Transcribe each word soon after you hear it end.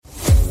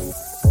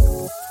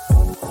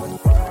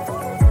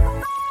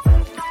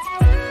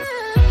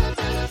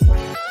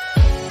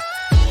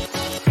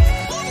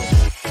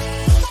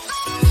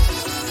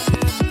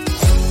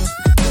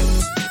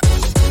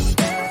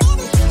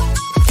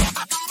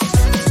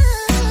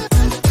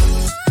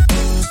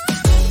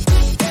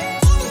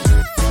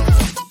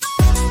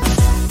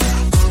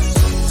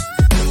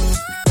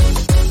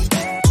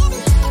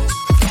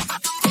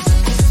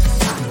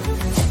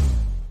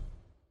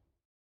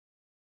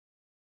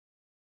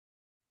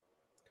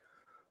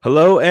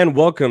Hello and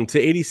welcome to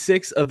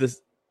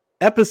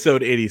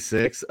episode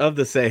 86 of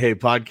the Say Hey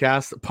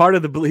podcast, part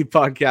of the Believe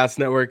Podcast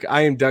Network.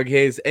 I am Doug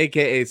Hayes,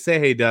 aka Say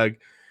Hey Doug.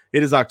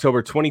 It is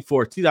October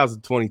 24th,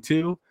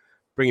 2022.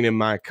 Bringing in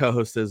my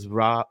co-host as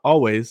Rob,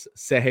 always,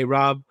 Say Hey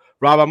Rob.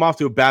 Rob, I'm off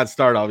to a bad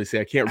start, obviously.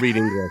 I can't read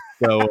English.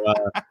 So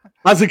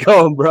how's it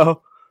going, bro?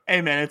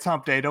 Hey, man, it's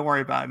hump day. Don't worry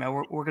about it, man.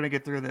 We're going to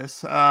get through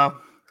this. Yeah,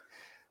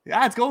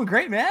 it's going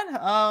great,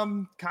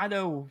 man. Kind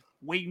of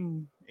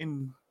waiting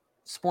in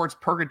sports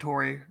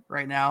purgatory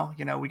right now.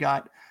 You know, we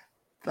got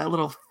that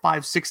little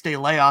 5-6 day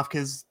layoff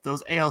because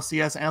those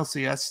ALCS and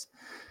LCS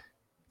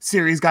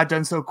series got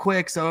done so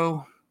quick.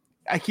 So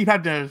I keep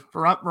having to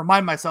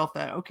remind myself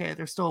that, okay,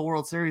 there's still a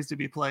World Series to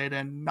be played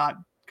and not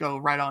go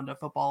right on to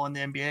football and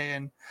the NBA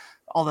and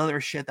all the other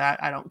shit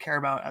that I don't care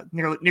about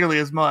nearly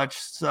as much.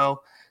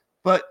 So,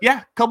 but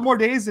yeah, a couple more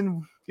days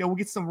and we'll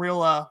get some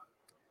real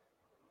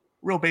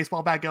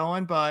baseball back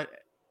going. But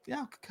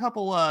yeah, a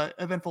couple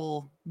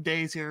eventful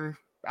days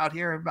out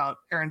here about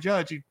Aaron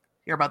Judge. You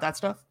hear about that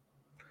stuff?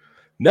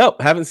 Nope,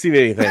 haven't seen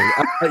anything.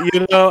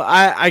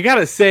 I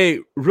gotta say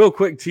real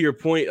quick to your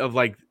point of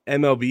like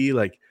MLB,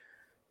 like,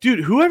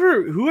 dude,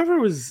 whoever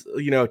was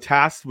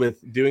tasked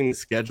with doing the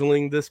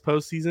scheduling this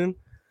postseason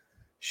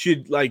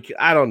should, like,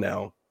 I don't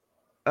know.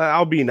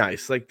 I'll be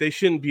nice. Like, they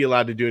shouldn't be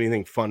allowed to do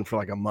anything fun for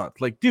like a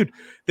month. Like, dude,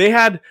 they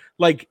had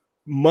like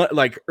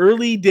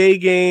early day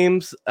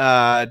games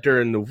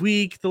during the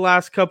week, the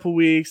last couple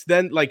weeks.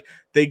 Then like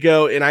they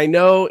go, and I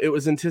know it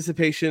was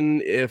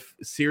anticipation if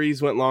series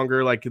went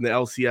longer, like in the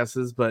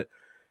LCSs, but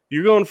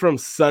you're going from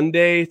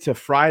Sunday to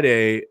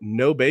Friday,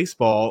 no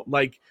baseball.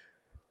 Like,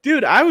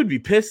 dude, I would be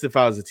pissed if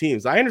I was the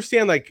teams. I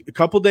understand like a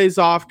couple days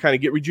off, kind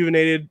of get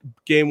rejuvenated,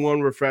 game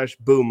one, refresh,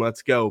 boom,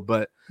 let's go.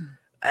 But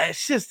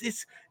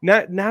it's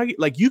not now.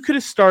 Like, you could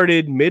have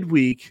started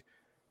midweek.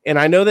 And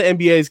I know the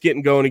NBA is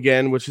getting going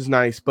again, which is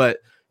nice, but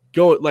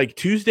go like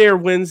Tuesday or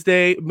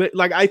Wednesday.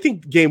 Like, I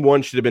think game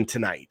one should have been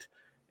tonight.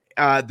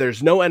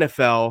 There's no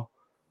NFL,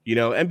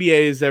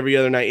 NBA is every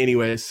other night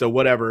anyway, so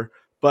whatever.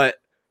 But,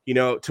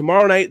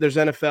 tomorrow night there's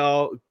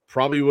NFL,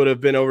 probably would have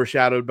been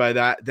overshadowed by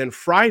that. Then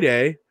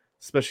Friday,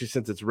 especially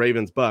since it's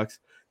Ravens Bucks.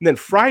 And then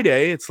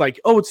Friday, it's like,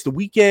 oh, it's the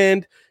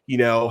weekend.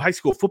 High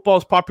school football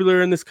is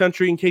popular in this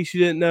country, in case you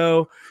didn't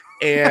know.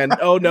 And,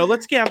 oh no,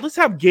 let's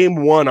have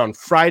game one on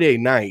Friday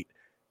night.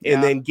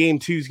 And then game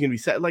two is going to be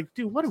set. Like,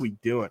 dude, what are we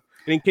doing?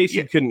 And in case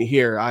you couldn't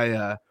hear,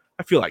 I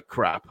feel like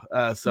crap.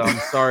 So I'm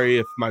sorry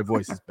if my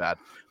voice is bad.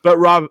 But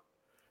Rob,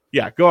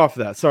 go off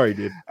of that. Sorry,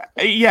 dude.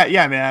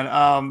 Yeah,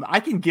 man. I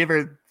can give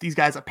these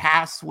guys a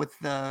pass with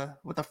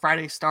the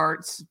Friday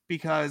starts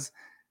because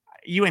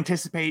you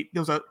anticipate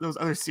those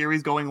other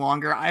series going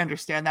longer. I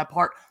understand that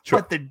part. Sure.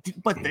 But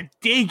the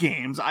day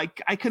games, I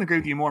couldn't agree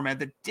with you more, man.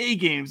 The day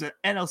games, the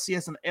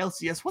NLCS and the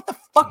LCS, what the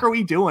fuck are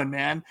we doing,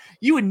 man?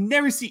 You would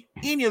never see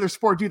any other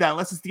sport do that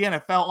unless it's the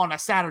NFL on a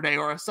Saturday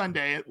or a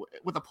Sunday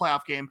with a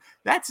playoff game.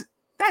 That's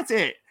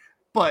it.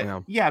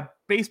 But yeah,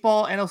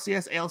 baseball,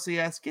 NLCS,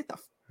 ALCS, get the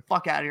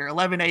fuck out of here.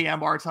 11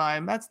 a.m. our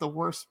time. That's the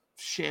worst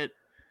shit.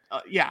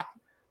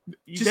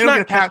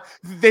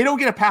 They don't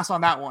get a pass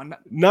on that one.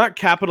 Not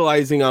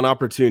capitalizing on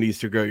opportunities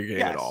to grow your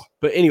game at all.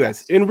 But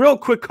anyways, in real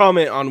quick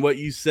comment on what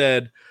you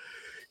said,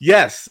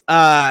 yes,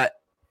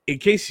 in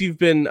case you've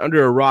been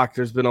under a rock,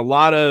 there's been a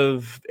lot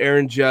of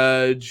Aaron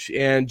Judge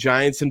and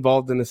Giants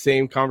involved in the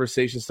same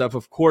conversation stuff.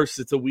 Of course,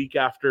 it's a week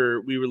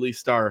after we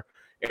released our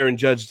Aaron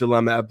Judge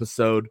Dilemma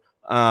episode.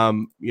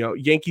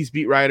 Yankees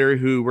beat writer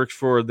who works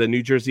for the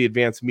New Jersey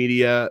Advanced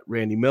Media,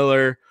 Randy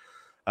Miller,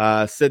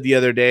 said the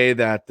other day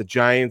that the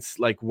Giants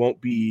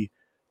won't be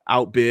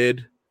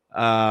outbid.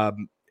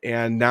 And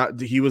now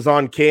he was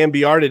on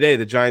KMBR today,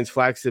 the Giants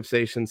flagship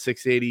station,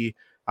 680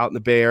 out in the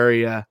Bay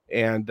Area,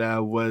 and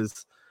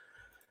was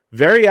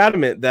very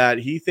adamant that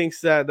he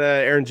thinks that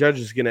Aaron Judge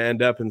is going to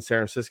end up in San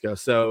Francisco.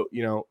 So,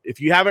 if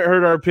you haven't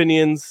heard our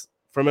opinions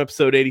from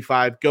episode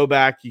 85, go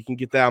back. You can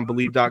get that on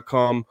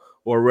Believe.com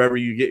or wherever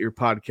you get your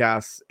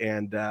podcasts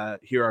and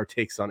hear our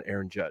takes on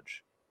Aaron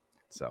Judge.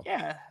 So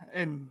yeah,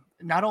 and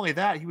not only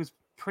that, he was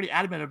pretty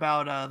adamant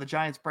about the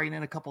Giants bringing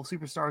in a couple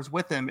superstars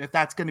with him if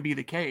that's going to be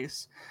the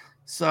case.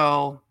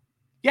 So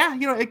yeah,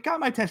 it got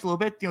my attention a little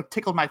bit.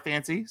 Tickled my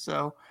fancy.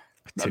 So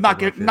I'm not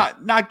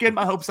getting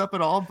my hopes up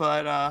at all,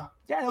 but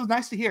yeah, it was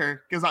nice to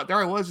hear because there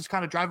I was just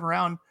kind of driving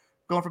around,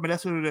 going from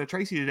Modesto to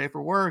Tracy today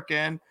for work,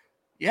 and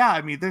yeah,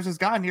 I mean, there's this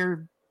guy in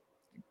here,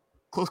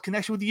 close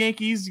connection with the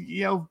Yankees.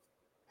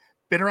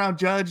 Been around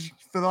Judge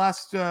for the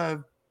last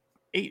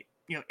 8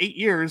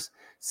 years,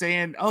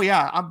 saying, "Oh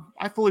yeah,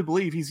 I fully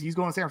believe he's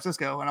going to San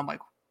Francisco," and I'm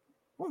like,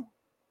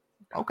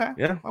 okay,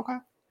 yeah, okay.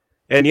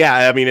 And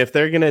yeah, I mean, if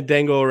they're gonna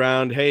dangle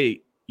around,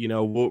 hey,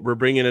 we're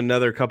bringing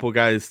another couple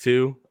guys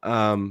too.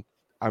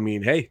 I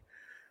mean, hey,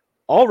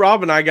 all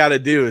Rob and I got to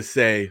do is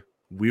say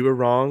we were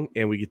wrong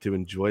and we get to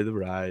enjoy the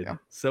ride. Yeah.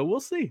 So we'll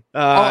see.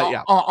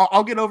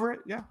 I'll get over it.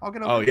 Yeah, I'll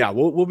get over it. Oh yeah,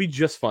 we'll be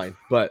just fine.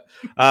 But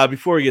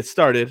before we get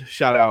started,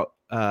 shout out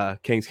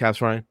Kings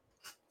Caps Ryan.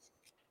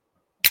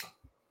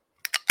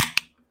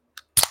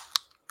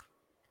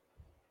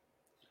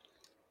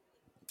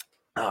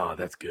 Oh,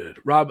 that's good.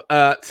 Rob,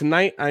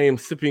 tonight I am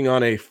sipping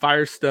on a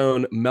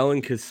Firestone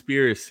Melon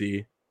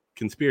Conspiracy.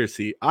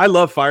 I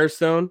love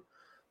Firestone,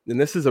 and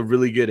this is a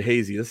really good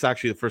hazy. This is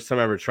actually the first time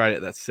I ever tried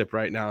it, that sip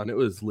right now, and it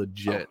was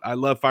legit. I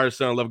love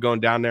Firestone. I love going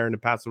down there into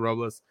Paso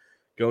Robles,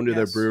 going to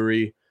their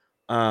brewery.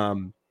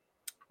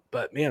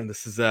 But man,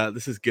 this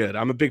is good.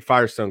 I'm a big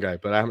Firestone guy,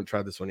 but I haven't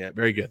tried this one yet.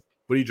 Very good.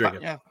 What are you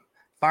drinking? Yeah,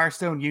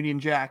 Firestone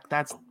Union Jack.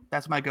 That's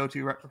my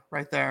go-to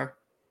right there.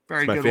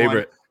 Very good. My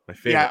favorite. One. My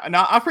favorite. Yeah,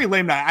 no, I'm pretty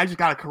lame now. I just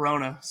got a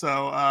Corona,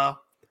 so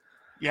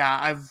yeah,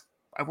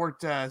 I've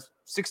worked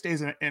 6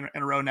 days in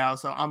a row now,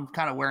 so I'm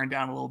kind of wearing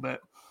down a little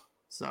bit.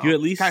 So do you at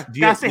least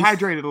gotta stay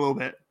hydrated a little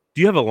bit.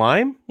 Do you have a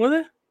lime with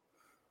it?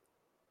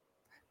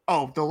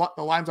 Oh,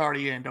 the lime's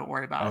already in. Don't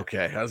worry about it.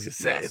 Okay, I was gonna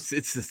say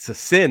it's a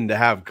sin to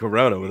have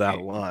Corona without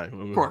a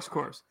lime. Of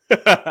course.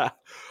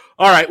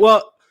 All right.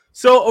 Well,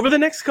 so over the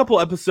next couple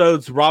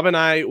episodes, Rob and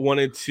I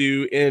wanted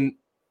to, and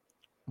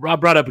Rob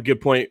brought up a good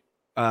point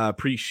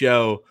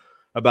pre-show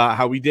about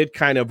how we did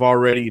kind of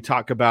already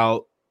talk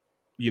about,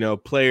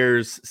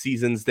 players'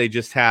 seasons they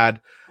just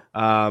had,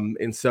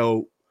 and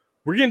so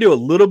we're going to do a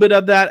little bit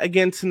of that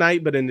again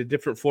tonight, but in a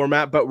different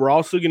format. But we're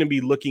also going to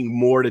be looking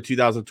more to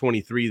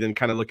 2023 than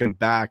kind of looking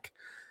back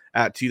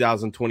at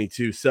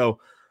 2022. So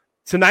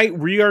tonight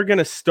we are going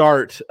to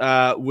start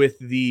with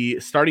the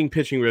starting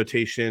pitching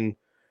rotation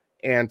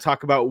and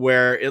talk about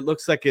where it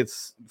looks like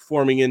it's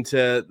forming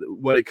into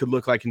what it could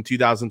look like in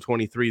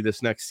 2023,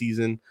 this next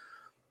season.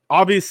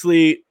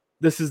 Obviously,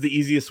 this is the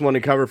easiest one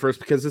to cover first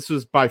because this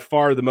was by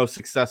far the most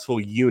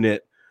successful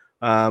unit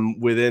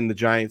within the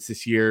Giants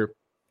this year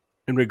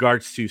in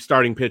regards to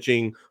starting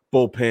pitching,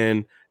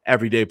 bullpen,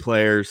 everyday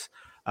players.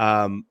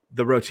 The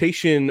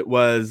rotation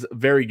was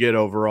very good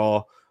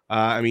overall.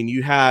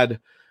 You had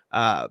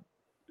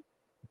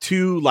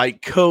two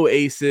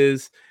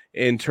co-aces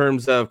in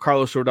terms of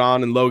Carlos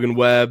Rodon and Logan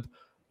Webb.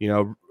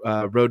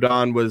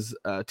 Rodon was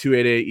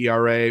 2.88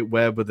 ERA,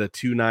 Webb with a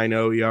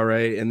 2.90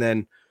 ERA, and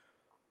then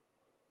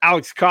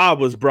Alex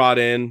Cobb was brought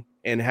in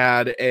and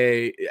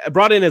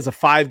brought in as a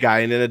 5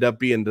 guy and ended up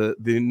being the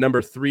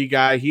number 3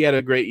 guy. He had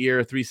a great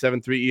year,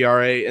 3.73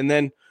 ERA. And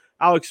then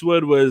Alex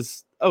Wood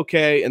was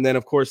okay. And then,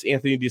 of course,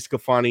 Anthony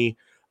DeSclafani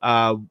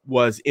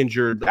was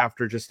injured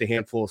after just a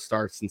handful of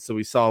starts. And so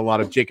we saw a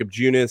lot of Jacob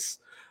Junis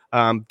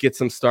get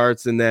some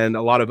starts, and then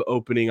a lot of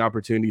opening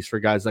opportunities for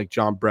guys like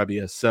John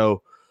Brebbia.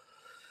 So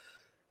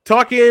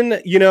talking,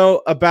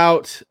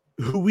 about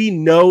who we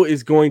know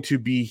is going to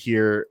be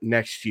here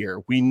next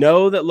year. We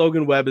know that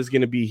Logan Webb is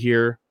going to be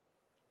here.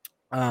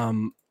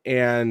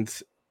 And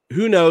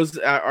who knows,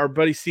 our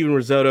buddy Steven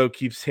Risotto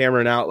keeps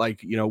hammering out,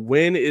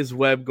 when is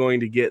Webb going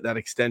to get that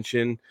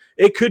extension?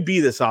 It could be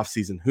this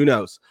offseason. Who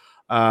knows?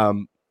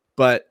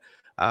 But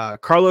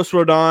Carlos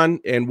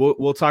Rodon, and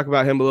we'll talk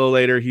about him a little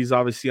later. He's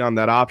obviously on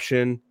that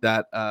option,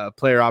 that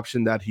player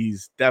option that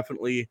he's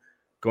definitely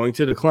going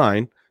to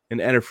decline and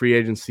enter free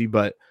agency.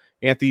 But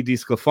Anthony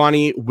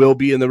DeSclafani will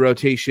be in the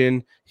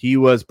rotation. He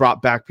was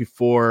brought back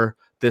before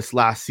this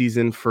last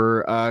season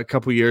for a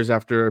couple years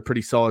after a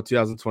pretty solid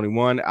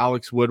 2021.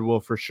 Alex Wood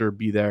will for sure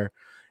be there.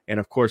 And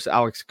of course,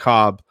 Alex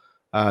Cobb,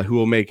 who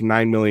will make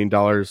 $9 million,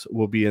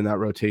 will be in that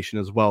rotation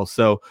as well.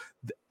 So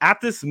at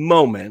this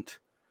moment,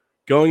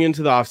 going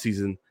into the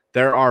offseason,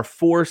 there are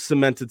 4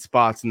 cemented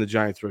spots in the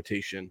Giants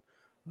rotation.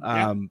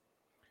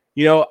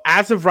 Yeah.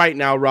 As of right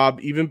now, Rob,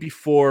 even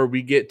before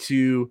we get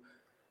to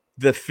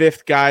the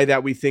 5th guy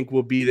that we think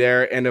will be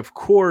there, and of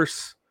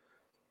course,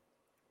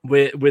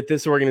 with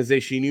this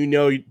organization,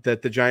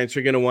 that the Giants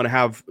are going to want to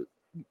have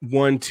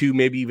 1, 2,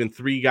 maybe even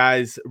 3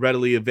 guys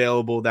readily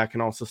available that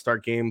can also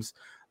start games,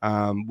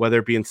 whether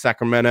it be in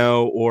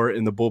Sacramento or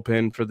in the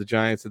bullpen for the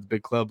Giants at the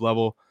big club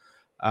level.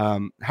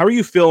 How are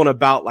you feeling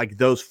about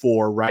those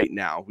 4 right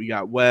now? We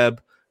got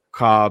Webb,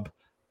 Cobb,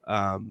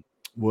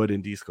 Wood,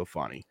 and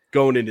DeSclafani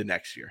going into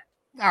next year.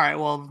 All right.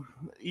 Well,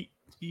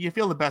 you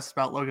feel the best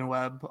about Logan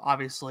Webb.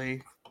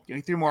 Obviously,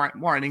 he threw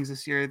more innings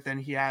this year than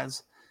he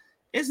has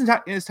his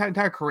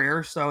entire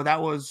career. So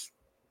that was,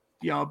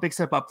 a big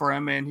step up for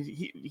him. And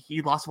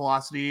he lost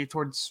velocity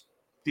towards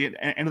the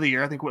end of the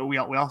year. I think we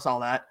all saw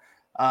that.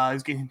 He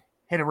was getting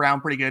hit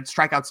around pretty good.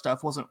 Strikeout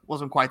stuff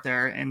wasn't quite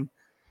there in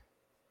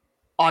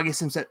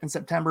August and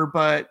September.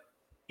 But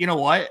you know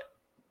what?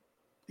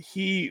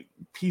 He's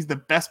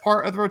the best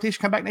part of the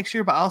rotation come back next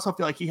year. But I also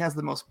feel like he has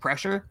the most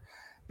pressure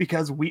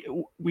because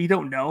we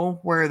don't know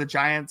where the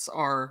Giants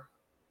are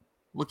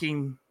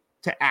looking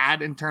to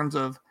add in terms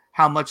of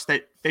how much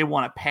they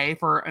want to pay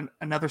for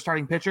another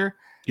starting pitcher.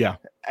 Yeah.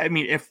 I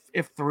mean, if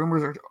the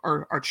rumors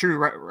are true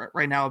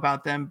right now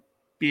about them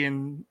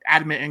being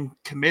adamant and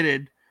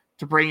committed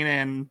to bringing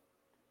in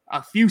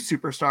a few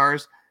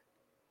superstars,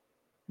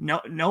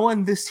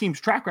 knowing this team's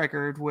track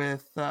record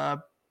with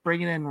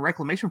bringing in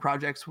reclamation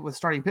projects with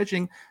starting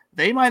pitching,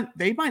 they might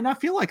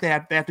not feel like they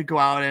have to go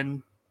out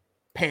and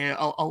pay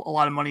a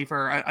lot of money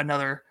for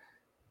another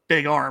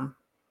big arm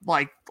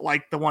like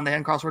the one they had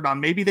in Carlos Rodon.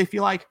 Maybe they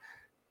feel like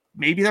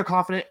maybe they're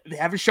confident. They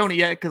haven't shown it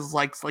yet because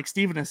like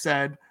Steven has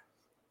said,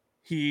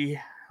 he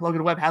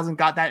Logan Webb hasn't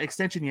got that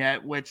extension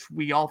yet, which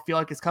we all feel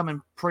like is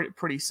coming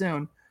pretty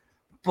soon.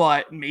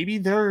 But maybe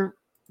they're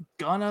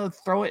gonna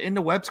throw it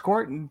into Webb's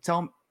court and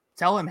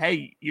tell him,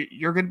 hey,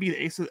 you're going to be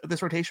the ace of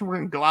this rotation. We're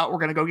going to go out. We're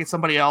going to go get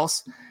somebody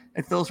else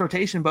and fill this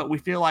rotation. But we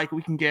feel like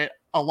we can get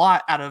a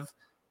lot out of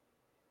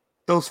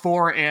those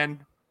four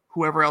and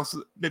whoever else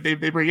that they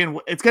bring in.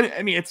 It's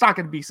not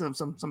going to be some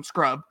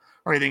scrub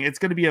or anything. It's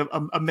going to be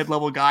a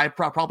mid-level guy,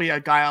 probably a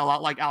guy a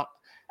lot like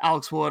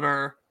Alex Wood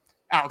or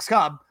Alex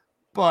Cobb.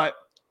 But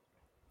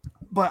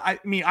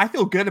I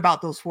feel good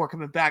about those four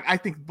coming back. I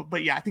think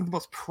the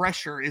most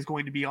pressure is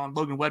going to be on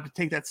Logan Webb to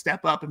take that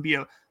step up and be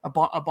a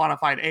bona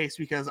fide ace,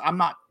 because I'm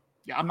not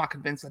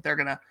convinced that they're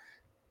gonna,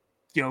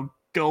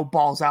 go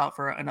balls out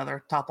for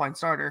another top line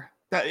starter.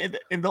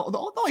 And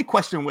the only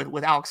question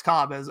with Alex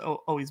Cobb has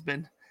always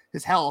been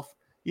his health.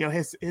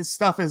 His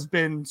stuff has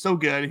been so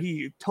good.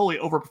 He totally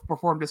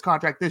overperformed his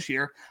contract this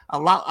year, a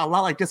lot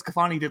like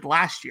DeSclafani did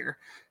last year.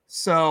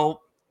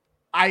 So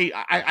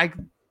I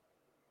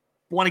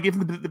want to give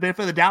him the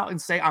benefit of the doubt and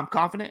say I'm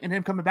confident in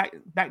him coming back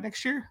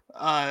next year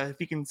if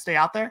he can stay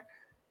out there.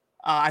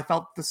 I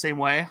felt the same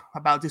way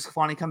about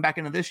DeSclafani coming back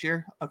into this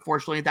year.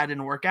 Unfortunately, that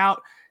didn't work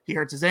out. He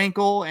hurts his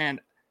ankle,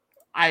 and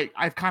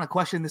I've kind of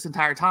questioned this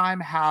entire time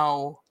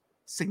how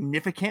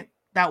significant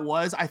that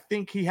was. I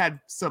think he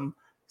had some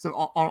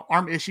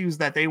arm issues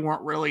that they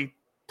weren't really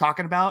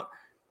talking about.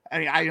 I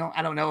mean,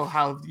 I don't know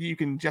how you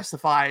can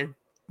justify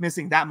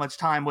missing that much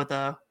time with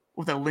a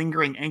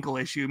lingering ankle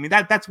issue. I mean,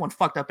 that's one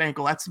fucked up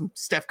ankle. That's some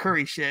Steph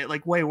Curry shit,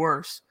 like way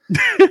worse.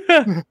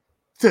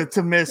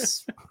 to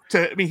miss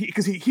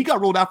because he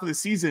got rolled out for the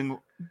season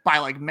by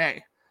like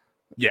May.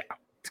 Yeah.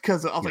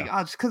 Because I was like,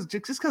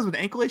 just because of an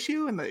ankle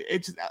issue, and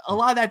a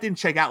lot of that didn't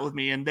check out with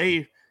me, and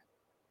a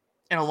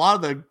lot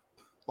of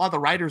the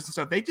writers and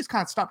stuff, they just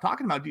kind of stopped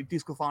talking about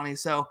DeSclafani.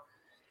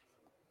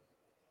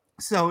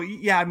 So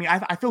yeah, I mean,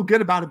 I feel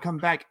good about him coming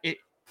back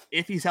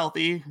if he's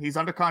healthy. He's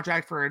under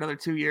contract for another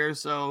 2 years,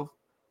 so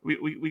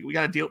we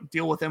got to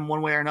deal with him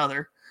one way or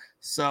another.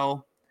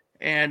 So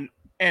and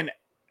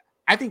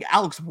I think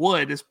Alex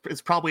Wood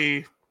is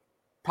probably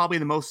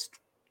the most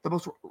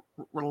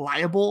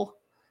reliable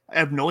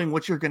of knowing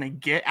what you're going to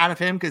get out of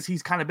him, because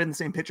he's kind of been the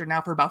same pitcher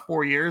now for about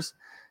 4 years.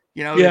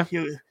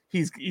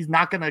 He's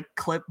not going to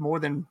clip more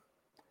than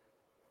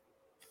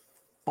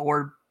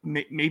 4,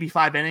 maybe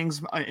 5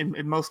 innings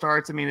in most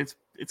starts. I mean,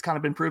 it's kind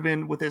of been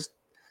proven with his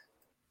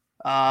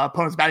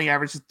opponent's batting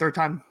average, his third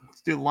time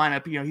through the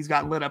lineup. He's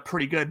got lit up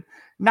pretty good,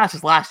 not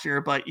just last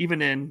year, but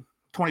even in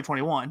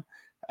 2021.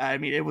 I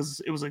mean, it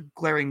was a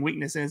glaring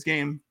weakness in his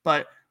game,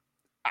 but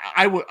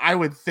I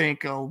would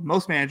think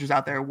most managers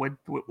out there would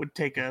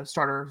take a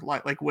starter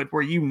like Wood,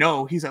 where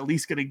he's at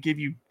least going to give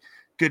you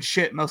good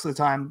shit most of the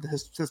time.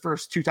 His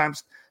first 2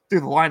 times through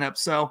the lineup.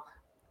 So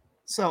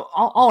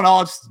all in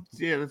all, just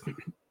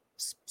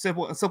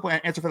simple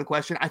answer for the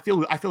question. I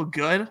feel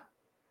good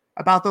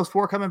about those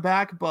 4 coming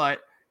back,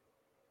 but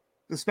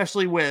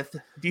especially with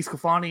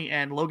DeSclafani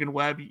and Logan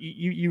Webb,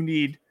 you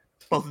need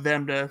both of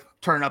them to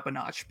turn up a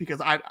notch, because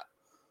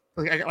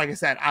like I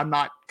said, I'm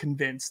not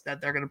convinced that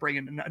they're going to bring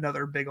in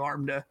another big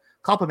arm to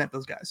complement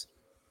those guys.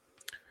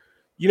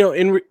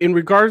 In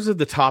regards to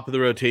the top of the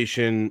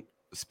rotation,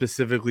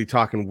 specifically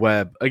talking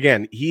Webb,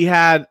 again, he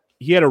had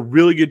a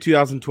really good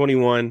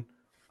 2021,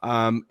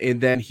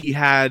 and then he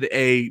had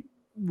a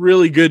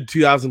really good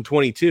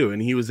 2022,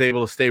 and he was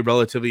able to stay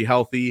relatively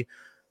healthy,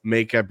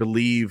 make, I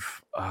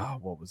believe,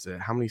 what was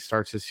it? How many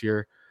starts this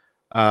year?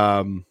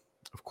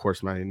 Of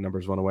course, my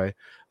numbers went away.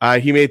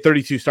 He made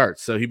 32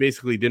 starts, so he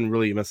basically didn't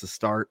really miss a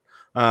start,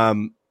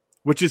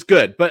 which is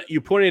good. But you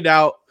pointed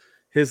out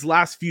his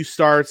last few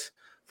starts,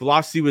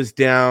 velocity was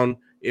down.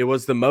 It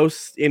was the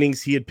most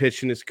innings he had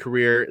pitched in his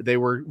career. They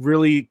were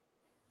really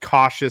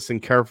cautious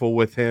and careful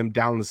with him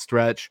down the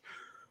stretch,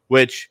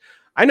 which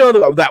I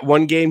know that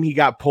one game he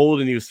got pulled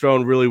and he was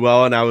throwing really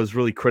well, and I was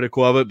really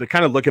critical of it. But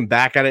kind of looking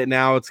back at it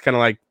now, it's kind of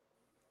like,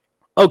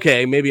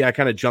 okay, maybe I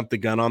kind of jumped the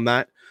gun on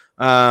that.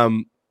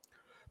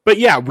 But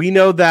yeah, we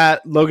know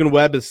that Logan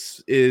Webb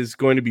is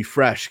going to be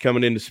fresh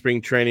coming into spring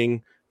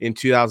training in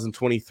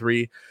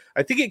 2023.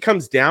 I think it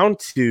comes down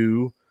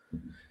to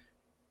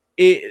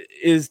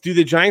do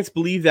the Giants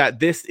believe that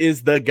this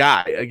is the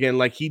guy? Again,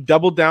 like he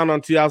doubled down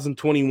on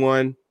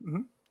 2021.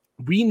 Mm-hmm.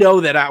 We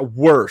know that at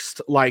worst,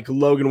 like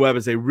Logan Webb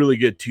is a really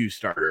good 2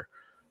 starter.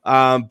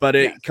 But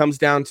it comes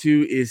down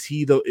to, is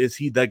he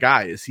the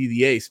guy? Is he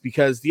the ace?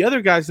 Because the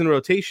other guys in the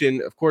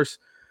rotation, of course,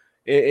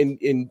 and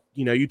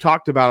you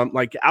talked about him,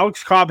 like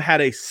Alex Cobb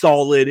had a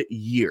solid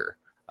year,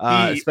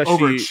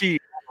 especially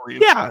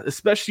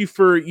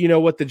for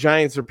what the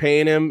Giants are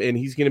paying him, and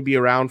he's going to be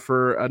around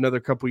for another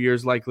couple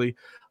years likely.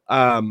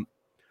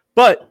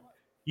 But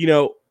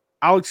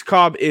Alex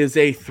Cobb is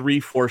a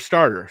 3-4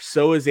 starter.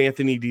 So is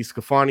Anthony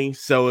DeSclafani.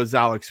 So is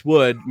Alex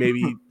Wood.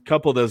 Maybe a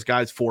couple of those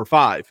guys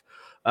 4-5.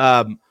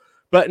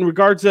 But in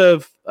regards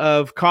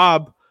of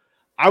Cobb,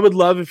 I would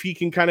love if he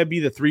can kind of be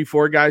the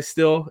 3-4 guy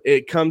still.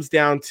 It comes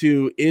down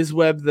to, is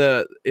Webb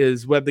the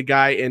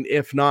guy? And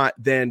if not,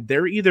 then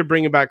they're either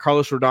bringing back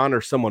Carlos Rodon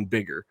or someone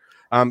bigger.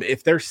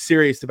 if they're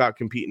serious about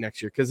competing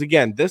next year. Because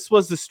again, this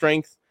was the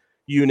strength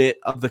unit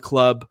of the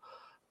club,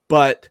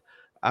 but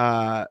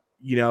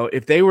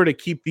if they were to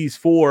keep these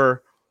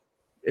four,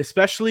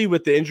 especially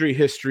with the injury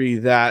history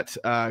that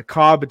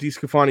Cobb,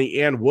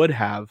 DeSclafani, and Wood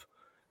have,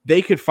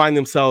 they could find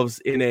themselves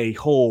in a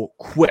hole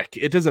quick.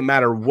 It doesn't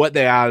matter what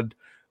they add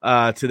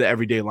to the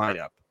everyday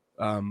lineup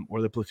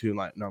or the platoon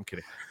line. No, I'm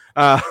kidding.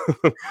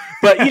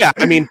 But yeah,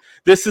 I mean,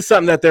 this is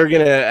something that they're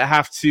going to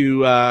have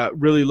to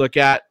really look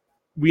at.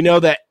 We know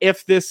that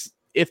if this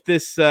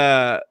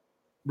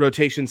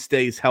rotation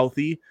stays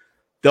healthy,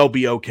 they'll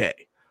be okay.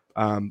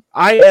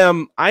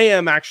 I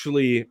am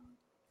actually,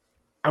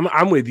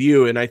 I'm with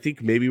you, and I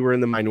think maybe we're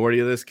in the minority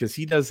of this because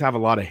he does have a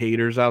lot of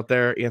haters out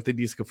there,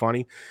 Anthony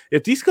DeSclafani.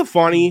 If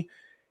DeSclafani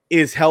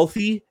is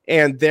healthy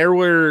and there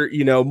were,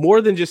 more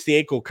than just the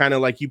ankle, kind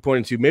of like you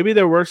pointed to, maybe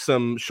there were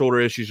some shoulder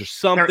issues or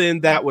something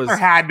there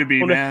had to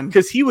be, man.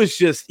 Because he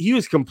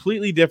was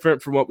completely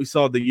different from what we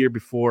saw the year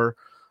before.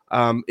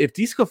 If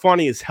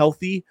DeSclafani is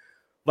healthy,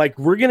 like,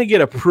 we're going to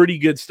get a pretty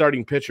good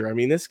starting pitcher. I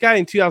mean, this guy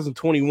in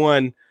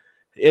 2021,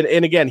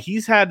 and again,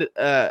 he's had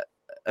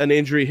an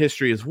injury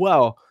history as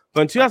well.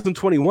 But in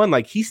 2021,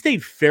 like, he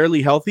stayed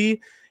fairly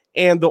healthy.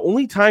 And the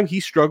only time he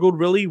struggled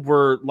really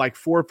were like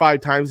 4 or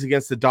 5 times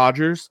against the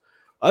Dodgers.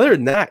 Other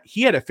than that,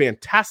 he had a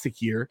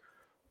fantastic year.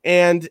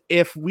 And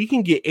if we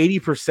can get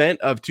 80%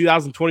 of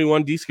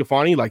 2021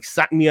 DeSclafani, like,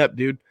 sign me up,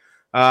 dude.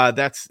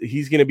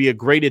 He's going to be a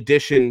great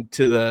addition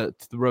to the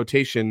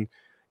rotation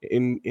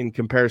in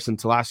comparison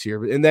to last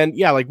year. And then,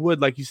 yeah, like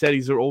Wood, like you said,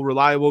 he's an old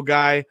reliable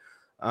guy.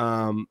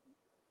 You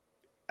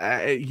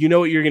know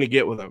what you're going to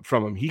get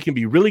from him. He can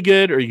be really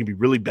good or he can be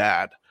really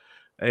bad.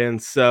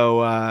 And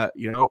so,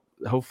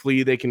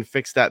 hopefully they can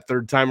fix that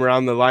third time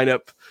around the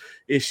lineup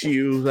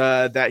issue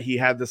that he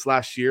had this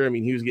last year. I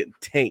mean, he was getting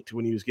tanked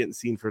when he was getting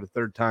seen for the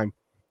third time.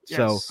 Yes.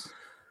 So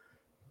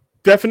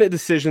definite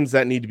decisions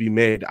that need to be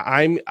made.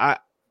 I'm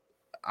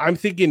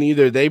thinking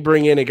either they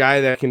bring in a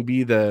guy that can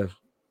be the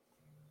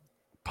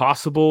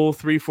possible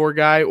 3-4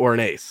 guy or an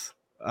ace.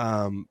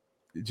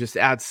 Just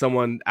add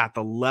someone at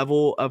the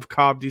level of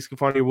Cobb,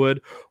 DeSclafani,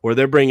 Wood, or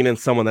they're bringing in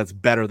someone that's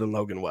better than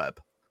Logan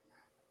Webb.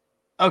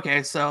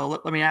 Okay,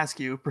 so let me ask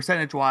you,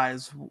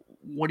 percentage-wise,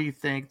 what do you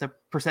think the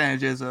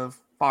percentages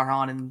of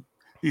Farhan and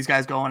these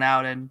guys going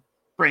out and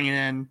bringing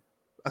in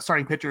a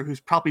starting pitcher who's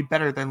probably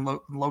better than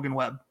Logan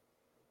Webb?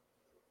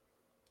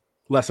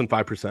 Less than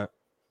 5%.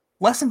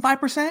 Less than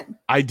 5%?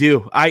 I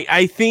do.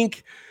 I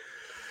think...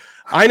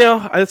 I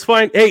know, that's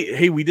fine.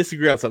 Hey, we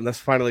disagree on something. That's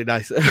finally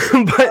nice.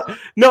 But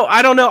no,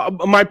 I don't know.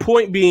 My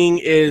point being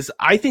is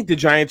I think the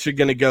Giants are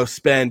going to go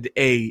spend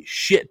a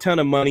shit ton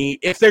of money.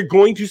 If they're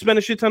going to spend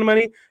a shit ton of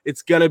money,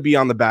 it's going to be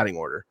on the batting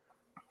order.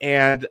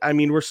 And I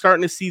mean, we're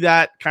starting to see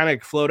that kind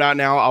of float out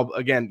now.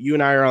 Again, you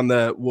and I are on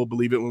the we'll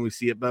believe it when we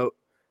see it boat,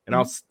 and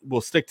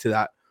we'll stick to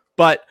that.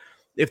 But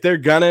if they're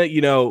gonna,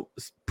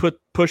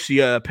 push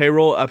the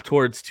payroll up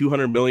towards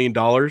 $200 million,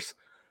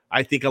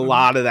 I think a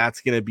lot of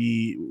that's going to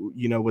be,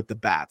 with the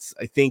bats.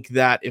 I think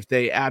that if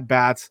they add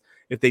bats,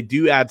 if they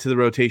do add to the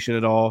rotation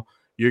at all,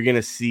 you're going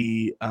to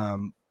see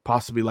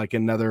possibly like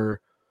another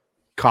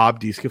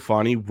Cobb,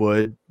 DeSclafani,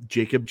 Wood,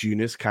 Jacob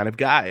Junis kind of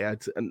guy.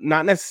 It's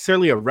not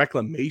necessarily a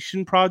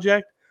reclamation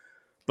project,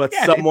 but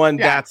someone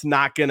that's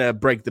not going to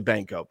break the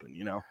bank open,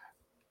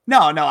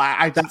 No,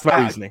 that's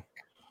my reasoning.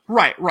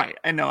 Right.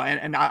 I know.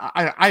 And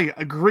I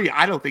agree.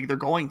 I don't think they're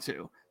going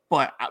to.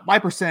 But my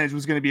percentage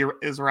was going to be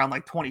is around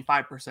like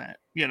 25%,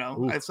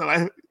 Ooh. So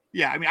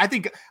I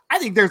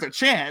think there's a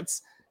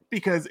chance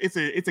because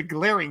it's a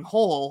glaring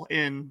hole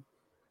in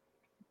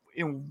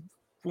when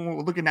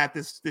we're looking at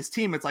this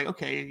team. It's like,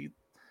 okay,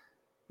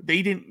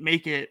 they didn't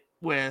make it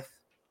with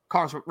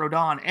Carlos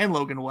Rodon and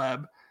Logan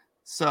Webb.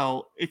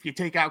 So if you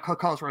take out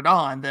Carlos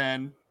Rodon,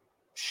 then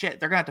shit,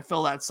 they're gonna have to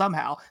fill that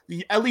somehow.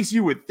 At least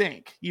you would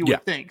think.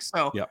 Would think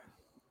so. Yeah.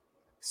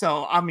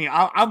 So, I mean,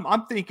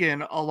 I'm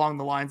thinking along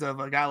the lines of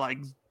a guy like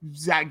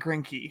Zach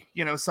Greinke,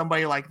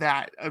 somebody like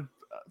that,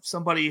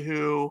 somebody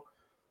who's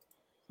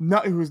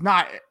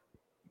not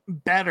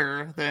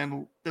better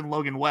than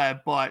Logan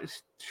Webb, but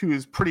who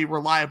is pretty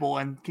reliable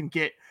and can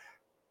get,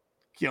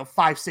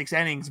 5-6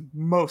 innings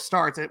most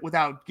starts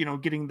without,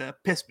 getting the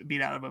piss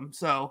beat out of him.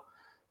 So,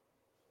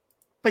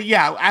 but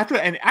yeah,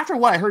 after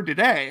what I heard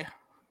today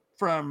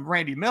from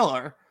Randy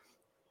Miller,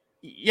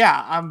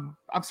 yeah, I'm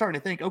starting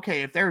to think,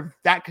 okay, if they're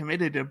that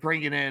committed to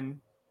bringing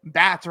in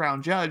bats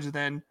around Judge,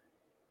 then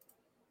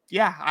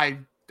yeah,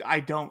 I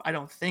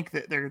don't think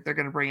that they're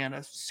going to bring in a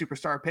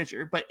superstar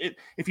pitcher. But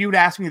if you would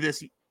ask me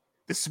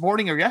this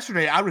morning or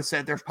yesterday, I would have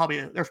said there's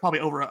probably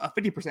over a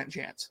 50%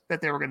 chance that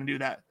they were going to do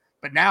that.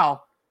 But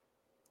now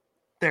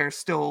there's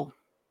still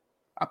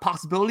a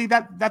possibility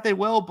that they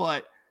will,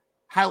 but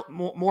how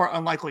more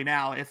unlikely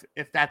now if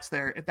that's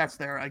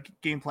their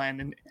game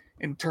plan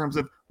in terms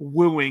of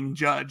wooing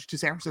Judge to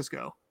San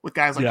Francisco with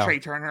guys like Trey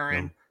Turner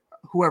and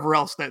whoever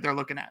else that they're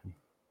looking at.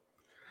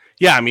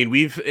 Yeah, I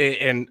mean,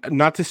 and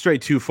not to stray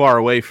too far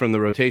away from the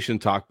rotation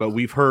talk, but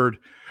we've heard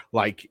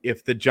like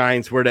if the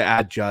Giants were to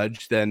add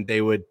Judge, then they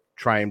would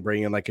try and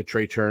bring in like a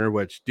Trey Turner,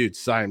 which, dude,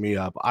 sign me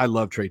up. I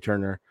love Trey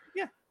Turner.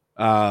 Yeah.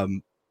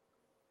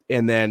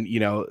 And then, you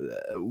know,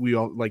 we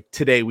all like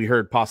today we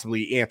heard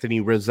possibly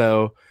Anthony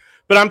Rizzo,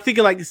 but I'm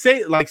thinking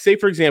say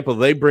for example,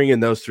 they bring in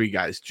those three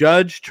guys,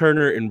 Judge,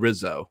 Turner, and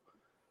Rizzo.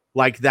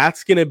 Like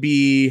that's going to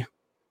be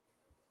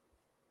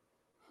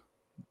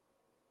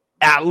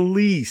at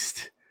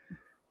least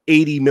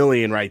 80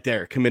 million right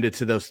there committed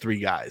to those three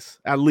guys,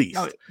 at least.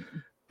 Oh,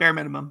 bare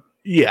minimum.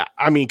 Yeah,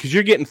 I mean, because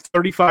you're getting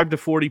 35 to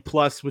 40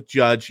 plus with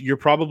Judge. You're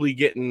probably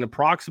getting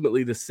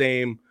approximately the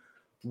same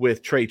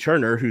with Trey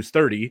Turner, who's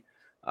 30.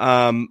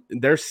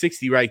 There's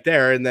 60 right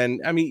there. And then,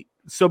 I mean,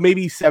 so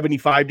maybe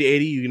 75 to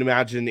 80. You can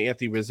imagine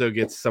Anthony Rizzo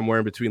gets somewhere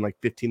in between like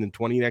 15 and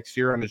 20 next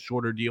year on a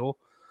shorter deal.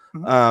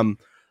 Mm-hmm.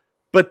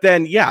 But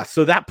then, yeah,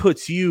 so that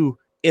puts you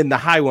in the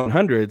high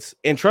 100s.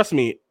 And trust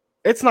me,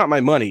 it's not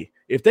my money.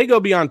 If they go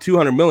beyond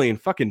 200 million,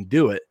 fucking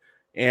do it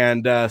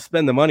and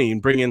spend the money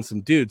and bring in some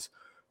dudes.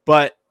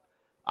 But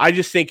I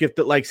just think if,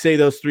 like, say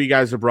those three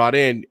guys are brought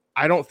in,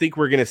 I don't think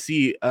we're going to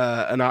see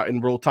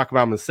and we'll talk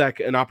about in a sec,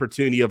 an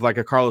opportunity of like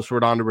a Carlos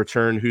Rodon to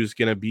return, who's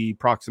going to be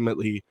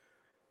approximately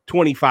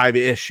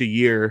 25-ish a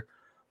year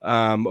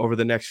over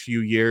the next few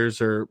years,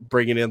 or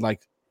bringing in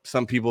like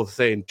some people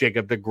saying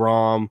Jacob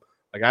deGrom.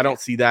 Like, I don't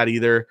see that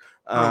either.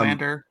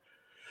 Verlander.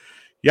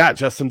 Yeah,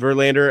 Justin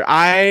Verlander.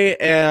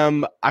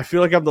 I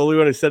feel like I'm the only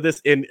one who said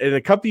this, and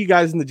a couple of you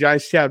guys in the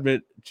Giants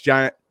Chatter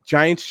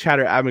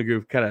admin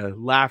group kind of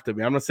laughed at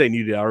me. I'm not saying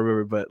you did, I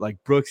remember, but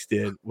like Brooks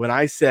did when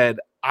I said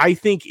I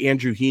think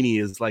Andrew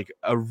Heaney is like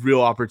a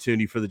real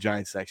opportunity for the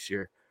Giants next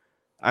year.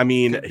 I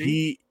mean,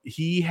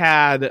 he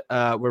had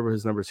where were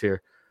his numbers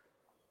here?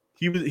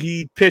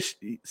 He pitched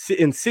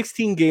in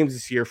 16 games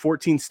this year,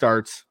 14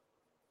 starts,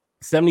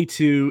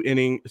 72 and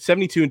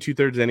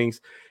 2/3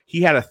 innings.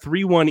 He had a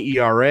 3.1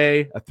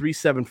 ERA, a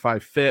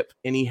 3.75 FIP,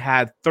 and he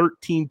had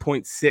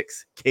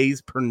 13.6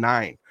 Ks per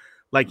nine.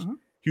 Like,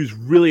 he was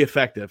really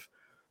effective.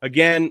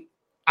 Again,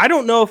 I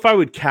don't know if I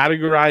would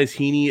categorize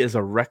Heaney as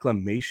a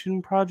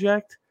reclamation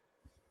project.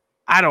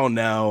 I don't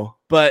know,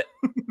 but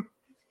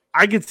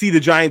I could see the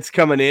Giants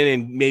coming in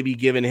and maybe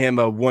giving him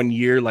a 1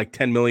 year, like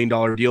 $10 million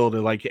deal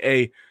to like,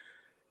 hey,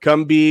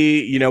 come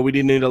be, you know, we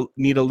didn't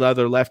need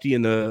another lefty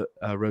in the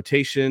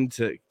rotation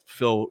to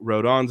fill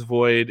Rodon's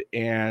void.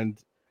 And,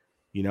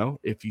 you know,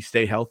 if you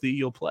stay healthy,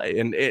 you'll play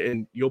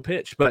and you'll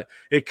pitch. But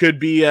it could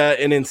be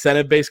an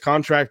incentive-based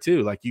contract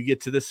too. Like, you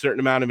get to this certain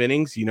amount of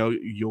innings, you know,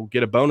 you'll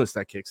get a bonus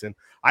that kicks in.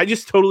 I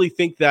just totally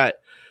think that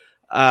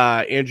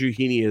Andrew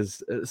Heaney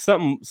is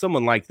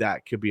someone like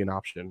that could be an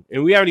option.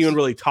 And we haven't even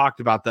really talked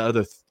about the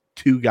other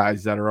two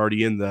guys that are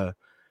already in the,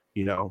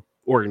 you know,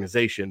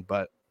 organization.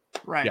 But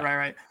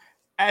right.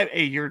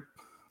 Hey, you're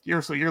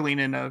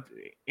leaning a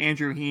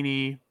Andrew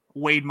Heaney,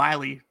 Wade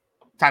Miley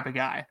type of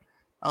guy.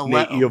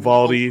 Nate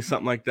Eovaldi,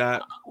 something like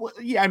that.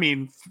 Yeah, I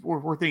mean,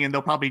 we're thinking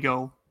they'll probably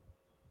go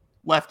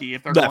lefty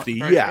if they're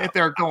if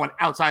they're going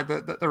outside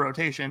the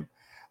rotation.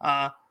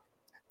 A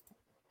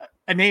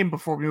name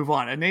before we move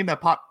on, a name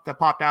that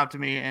popped out to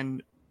me,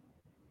 and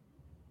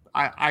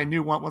I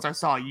knew once I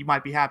saw it, you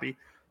might be happy.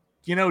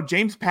 You know,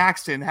 James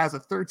Paxton has a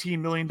 $13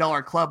 million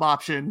club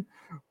option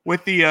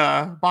with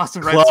the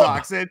Boston Red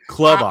Sox.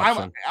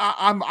 Option.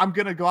 I'm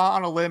gonna go out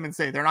on a limb and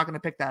say they're not gonna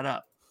pick that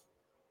up.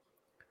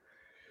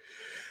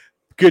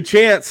 Good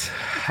chance.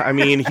 I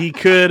mean, he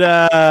could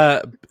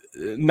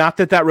not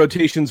that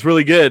rotation's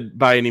really good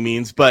by any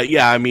means, but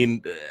yeah, I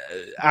mean,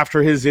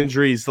 after his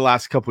injuries the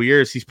last couple of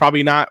years, he's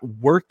probably not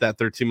worth that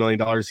 $13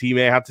 million. He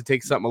may have to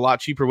take something a lot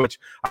cheaper, which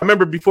I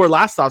remember before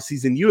last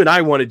offseason, you and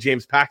I wanted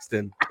James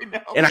Paxton. I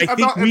know. And I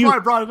think I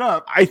brought it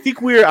up. I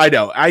think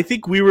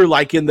we were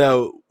like in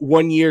the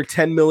 1 year,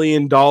 $10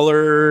 million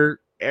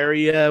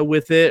area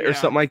with it or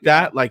something like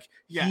that. Like,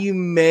 he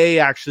may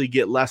actually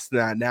get less than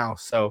that now.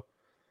 So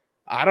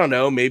I don't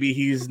know. Maybe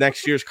he's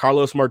next year's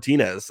Carlos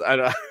Martinez. I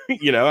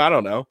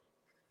don't know.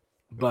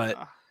 But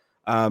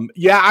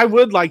I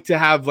would like to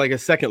have like a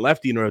second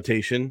lefty in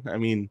rotation. I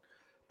mean,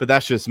 but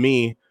that's just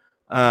me.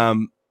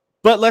 But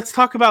let's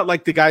talk about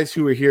like the guys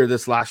who were here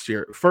this last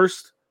year.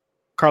 First,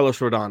 Carlos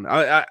Rodon.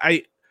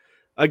 I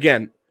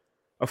again,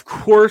 of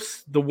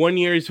course, the 1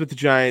 year he's with the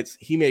Giants,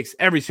 he makes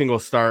every single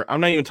start. I'm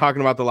not even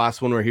talking about the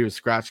last one where he was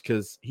scratched,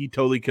 because he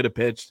totally could have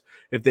pitched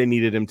if they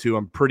needed him to.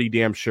 I'm pretty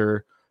damn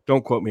sure.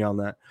 Don't quote me on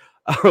that.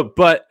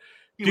 But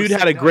dude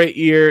had a great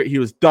year. He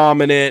was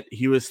dominant.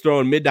 He was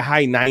throwing mid to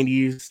high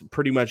 90s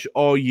pretty much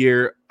all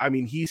year. I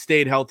mean, he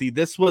stayed healthy.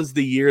 This was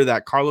the year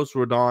that Carlos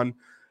Rodon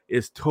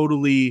is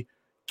totally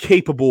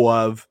capable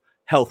of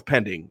health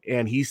pending,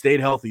 and he stayed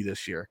healthy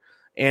this year,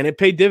 and it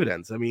paid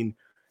dividends. I mean,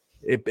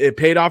 it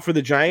paid off for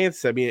the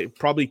Giants. I mean, it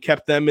probably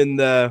kept them in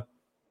the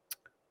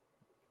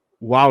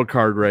wild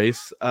card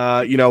race,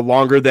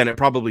 longer than it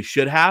probably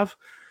should have.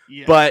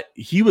 Yeah. But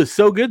he was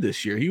so good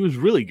this year. He was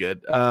really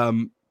good.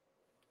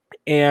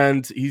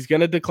 And he's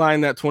going to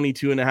decline that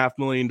 $22.5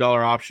 million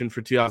option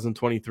for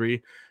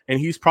 2023. And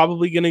he's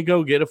probably going to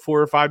go get a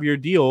 4 or 5 year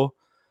deal.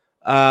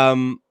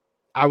 I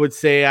would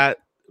say at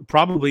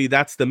probably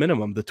that's the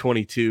minimum, the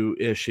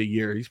 22-ish a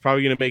year. He's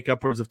probably going to make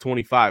upwards of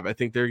 25. I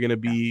think there are going to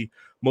be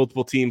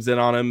multiple teams in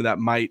on him that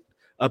might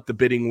up the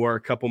bidding war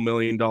a couple $1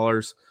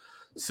 million.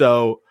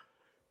 So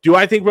do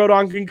I think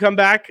Rodon can come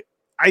back?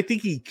 I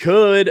think he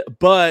could,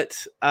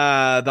 but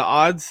the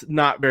odds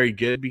not very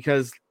good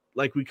because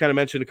like we kind of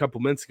mentioned a couple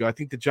minutes ago, I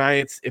think the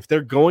Giants, if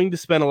they're going to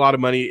spend a lot of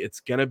money, it's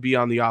going to be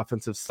on the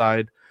offensive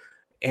side.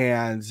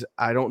 And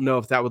I don't know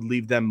if that would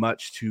leave them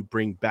much to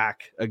bring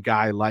back a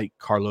guy like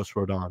Carlos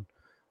Rodon.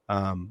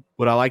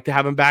 Would I like to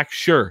have him back?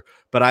 Sure.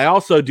 But I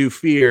also do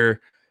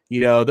fear,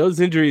 those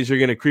injuries are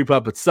going to creep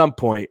up at some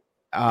point.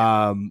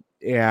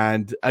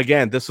 And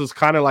again, this was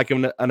kind of like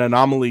an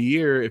anomaly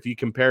year. If you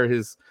compare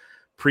his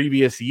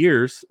previous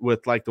years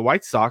with like the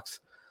White Sox,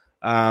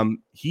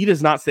 he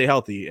does not stay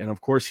healthy. And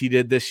of course he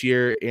did this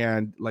year.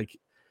 And like,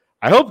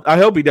 I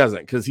hope he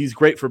doesn't, because he's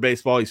great for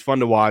baseball. He's fun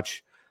to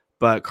watch,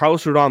 but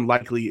Carlos Rodon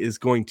likely is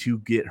going to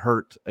get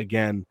hurt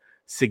again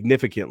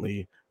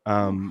significantly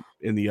in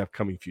the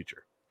upcoming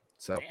future.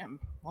 So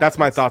that's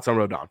my thoughts on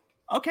Rodon.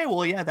 Okay.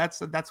 Well, yeah,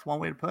 that's one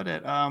way to put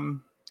it.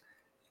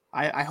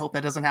 I hope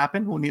that doesn't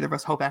happen. Well, neither of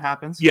us hope that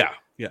happens. Yeah.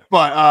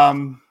 But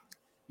I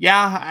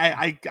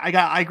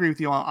agree with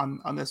you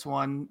on this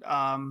one.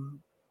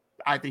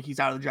 I think he's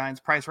out of the Giants'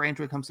 price range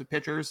when it comes to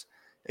pitchers.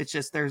 It's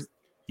just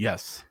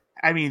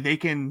I mean, they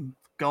can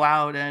go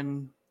out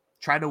and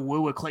try to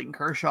woo a Clayton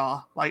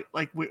Kershaw, like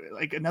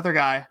another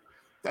guy,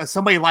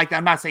 somebody like that.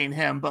 I'm not saying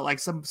him, but like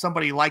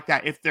somebody like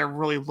that if they're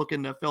really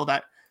looking to fill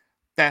that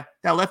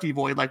lefty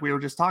void, like we were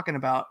just talking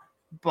about.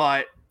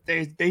 But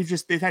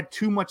they've had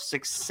too much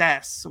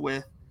success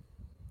with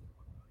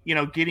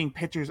getting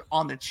pitchers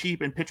on the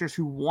cheap and pitchers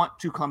who want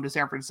to come to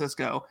San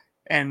Francisco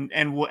and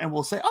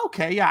we'll say,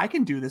 okay, yeah, I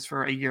can do this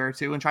for a year or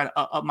two and try to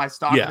up my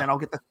stock, and then I'll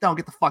get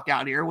the fuck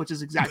out of here, which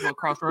is exactly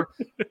what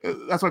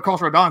that's what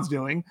Carlos Rodon's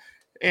doing.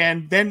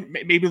 And then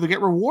maybe they'll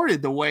get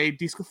rewarded the way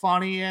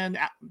DeSclafani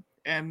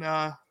and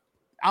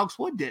Alex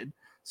Wood did.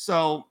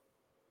 So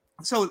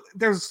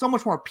there's so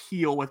much more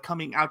appeal with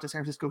coming out to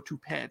San Francisco to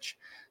pitch.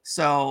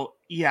 So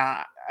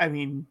yeah, I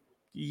mean,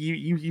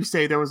 you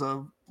say there was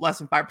a less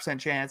than 5%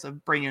 chance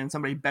of bringing in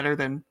somebody better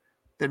than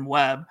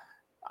Webb.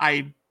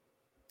 I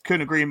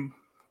couldn't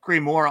agree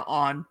more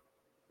on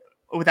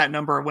with that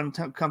number when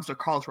it comes to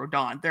Carlos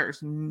Rodon.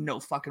 There's no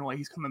fucking way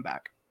he's coming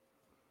back.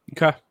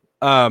 Okay.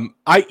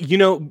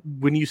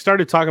 When you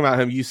started talking about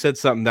him, you said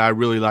something that I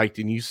really liked,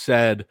 and you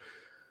said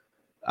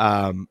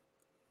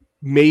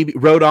maybe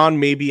Rodon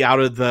may be out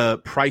of the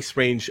price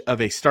range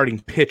of a starting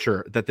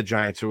pitcher that the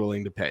Giants are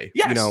willing to pay.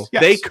 Yes,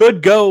 They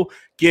could go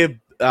give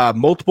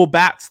multiple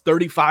bats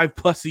 35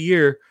 plus a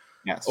year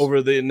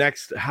over the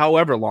next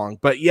however long.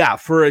 But yeah,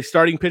 for a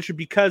starting pitcher,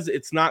 because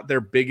it's not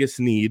their biggest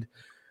need,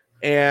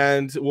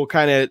 and we'll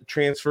kind of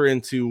transfer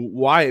into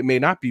why it may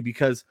not be,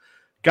 because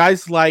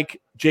guys like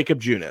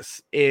Jacob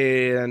Junis,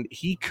 and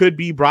he could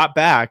be brought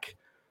back.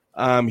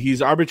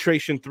 He's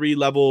arbitration 3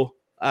 level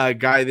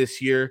guy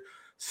this year.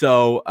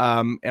 So,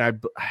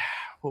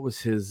 what was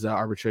his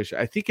arbitration?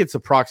 I think it's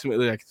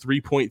approximately like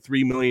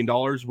 $3.3 million,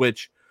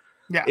 which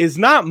is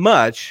not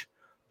much.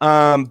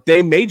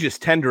 They may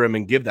just tender him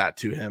and give that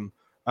to him.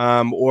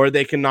 Or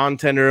they can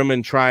non-tender him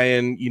and try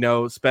and,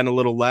 spend a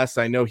little less.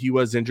 I know he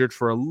was injured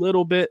for a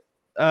little bit,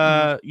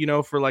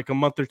 for like a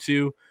month or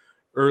two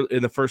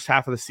in the first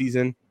half of the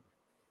season.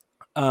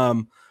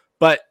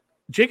 But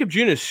Jacob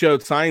Junis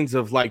showed signs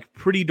of like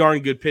pretty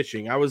darn good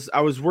pitching. I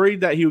was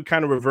worried that he would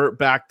kind of revert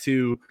back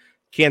to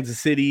Kansas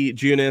City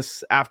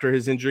Junis after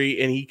his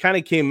injury, and he kind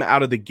of came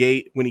out of the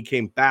gate when he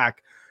came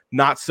back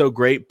not so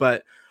great,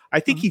 but I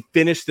think he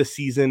finished the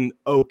season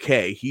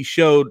okay. He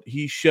showed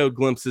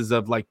glimpses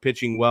of like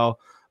pitching well.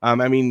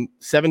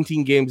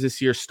 17 games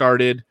this year,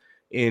 started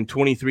in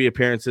 23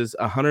 appearances,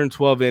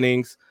 112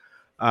 innings,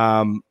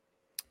 a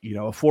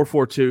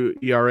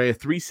 4.42 ERA, a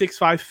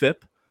 3.65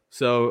 FIP.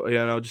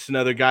 So, just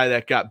another guy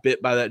that got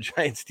bit by that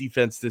Giants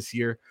defense this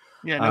year.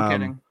 Yeah, no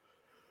kidding.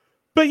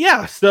 But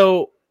yeah,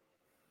 so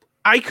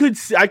I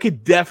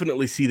could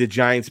definitely see the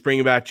Giants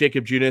bringing back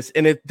Jacob Junis,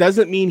 and it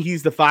doesn't mean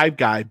he's the 5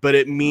 guy, but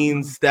it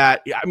means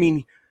that,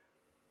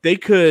 they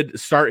could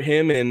start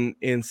him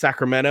in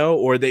Sacramento,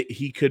 or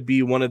he could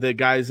be one of the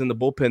guys in the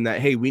bullpen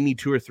that, hey, we need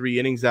 2 or 3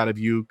 innings out of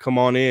you. Come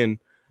on in,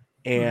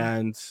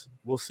 and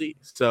we'll see.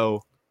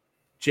 So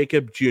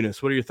Jacob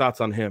Junis, what are your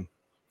thoughts on him?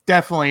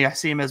 Definitely, I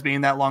see him as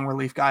being that long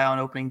relief guy on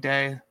opening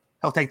day.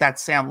 He'll take that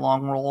Sam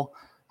Long role,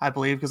 I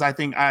believe, because I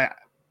think I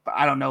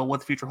don't know what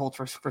the future holds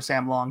for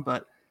Sam Long,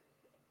 but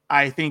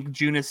I think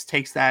Junis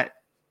takes that.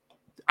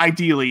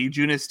 Ideally,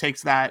 Junis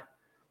takes that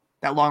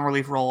long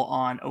relief role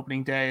on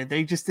opening day.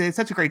 They just did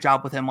such a great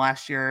job with him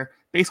last year,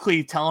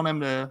 basically telling him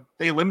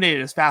they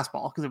eliminated his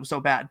fastball because it was so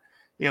bad.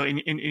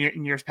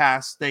 In years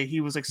past, he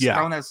was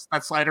throwing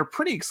that slider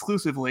pretty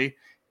exclusively.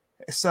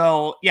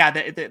 So yeah,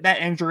 that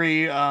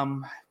injury.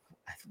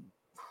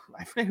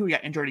 I forget who he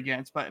got injured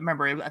against, but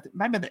remember it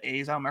might have been the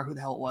A's. I don't remember who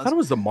the hell it was. I thought it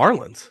was the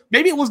Marlins.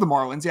 Maybe it was the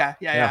Marlins.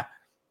 Yeah.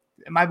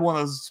 It might be one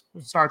of those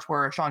starts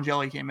where Sean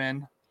Jelly came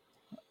in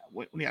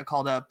when he got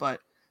called up.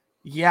 But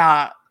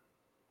yeah,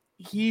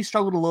 he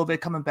struggled a little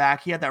bit coming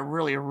back. He had that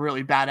really,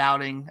 really bad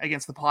outing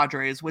against the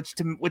Padres, which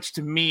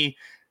to me,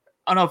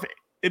 I don't know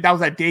if that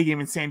was that day game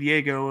in San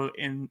Diego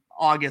in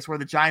August where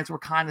the Giants were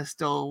kind of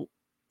still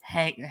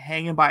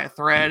hanging by a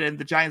thread, and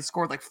the Giants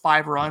scored like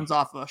 5 runs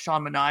off of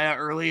Sean Manaea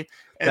early.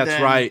 And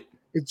That's right.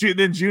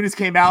 Then Junis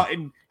came out,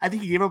 and I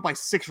think he gave up like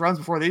 6 runs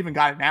before they even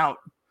got him out.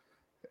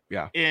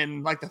 Yeah.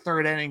 In like the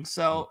 3rd inning.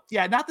 So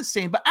yeah, not the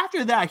same. But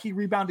after that, he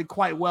rebounded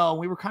quite well. And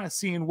we were kind of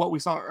seeing what we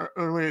saw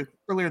earlier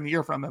in the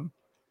year from him.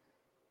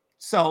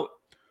 So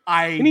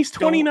and he's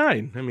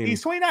 29. I mean,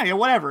 he's 29 or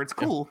whatever. It's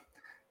cool. Yeah.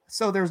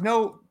 So there's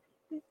no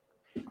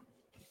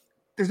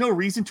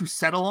reason to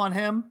settle on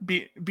him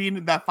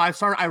being that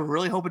 5-star. I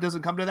really hope it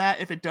doesn't come to that.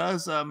 If it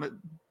does,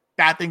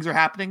 bad things are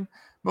happening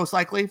most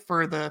likely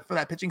for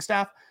that pitching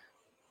staff.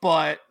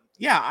 But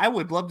yeah, I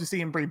would love to see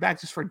him bring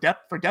back just for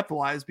depth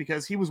wise,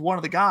 because he was one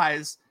of the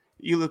guys.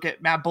 You look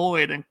at Matt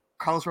Boyd and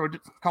Carlos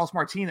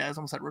Martinez,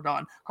 almost said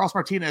Rodon, Carlos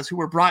Martinez, who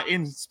were brought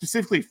in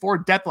specifically for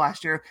depth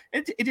last year.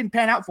 It didn't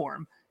pan out for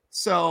him.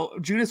 So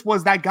Junis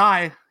was that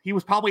guy. He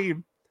was probably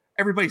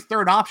everybody's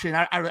 3rd option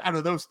out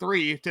of those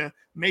 3 to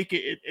make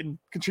it and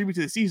contribute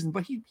to the season.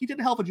 But he did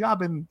a hell of a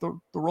job in the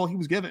role he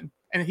was given.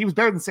 And he was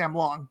better than Sam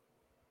Long,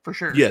 for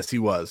sure. Yes, he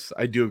was.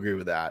 I do agree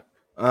with that.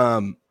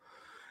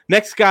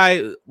 Next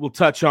guy we'll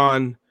touch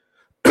on,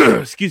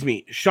 excuse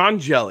me, Sean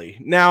Hjelle.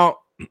 Now,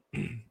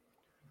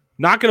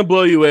 not going to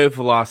blow you away with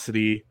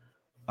velocity.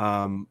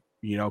 Kind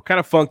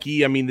of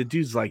funky. I mean, the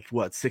dude's like,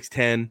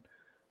 6'10"?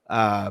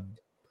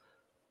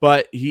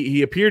 But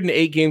he appeared in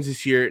 8 games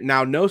this year.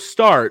 Now, no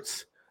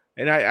starts.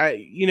 And I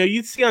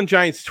you'd see on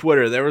Giants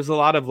Twitter, there was a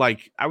lot of I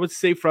would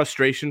say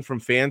frustration from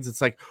fans.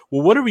 It's like,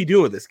 well, what are we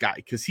doing with this guy?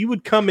 Because he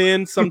would come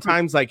in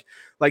sometimes like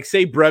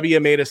say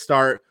Brebbia made a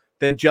start,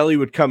 then Hjelle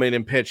would come in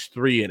and pitch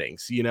 3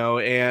 innings,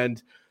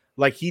 and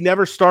he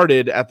never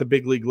started at the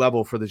big league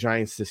level for the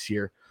Giants this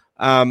year.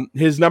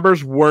 His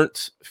numbers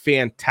weren't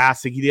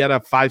fantastic. He had a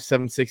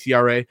 5.76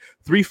 ERA,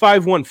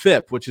 3.51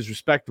 FIP, which is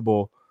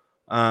respectable.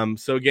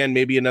 So again,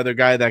 maybe another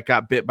guy that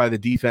got bit by the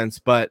defense,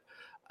 but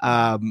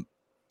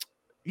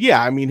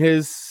yeah, I mean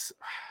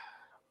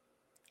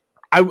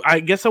I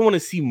guess I want to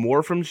see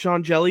more from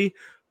Sean Hjelle,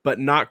 but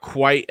not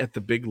quite at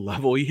the big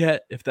level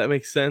yet, if that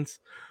makes sense.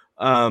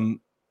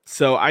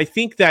 So I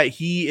think that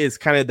he is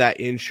kind of that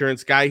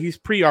insurance guy. He's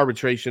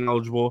pre-arbitration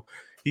eligible.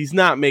 He's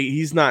not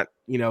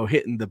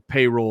hitting the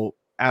payroll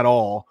at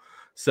all.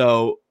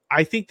 So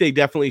I think they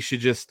definitely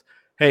should just,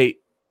 hey,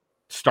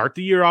 start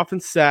the year off in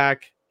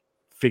sack,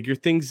 figure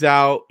things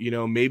out.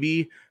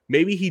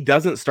 Maybe he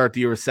doesn't start the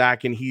year with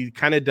sack, and he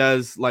kind of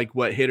does like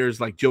what hitters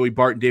like Joey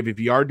Bart and David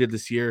Villar did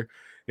this year.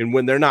 And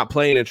when they're not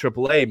playing in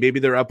AAA, maybe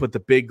they're up with the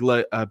big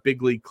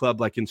league club,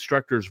 like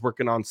instructors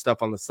working on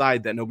stuff on the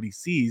side that nobody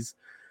sees.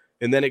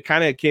 And then it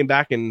kind of came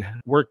back and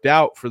worked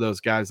out for those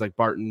guys like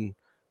Barton,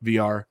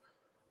 VR.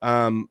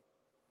 I'm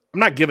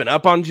not giving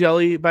up on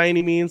Hjelle by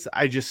any means.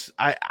 I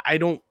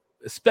don't,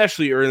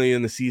 especially early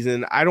in the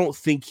season, I don't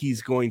think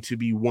he's going to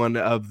be one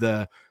of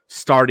the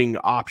starting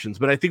options.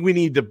 But I think we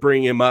need to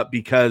bring him up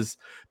because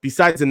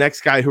besides the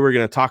next guy who we're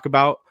going to talk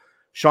about,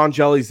 Sean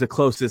Jelly's the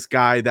closest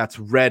guy that's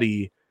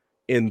ready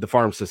in the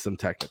farm system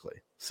technically.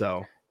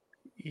 So,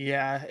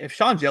 yeah, if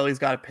Sean Hjelle's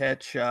got a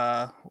pitch,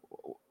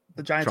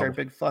 the Giants are in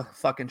big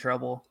fucking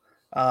trouble.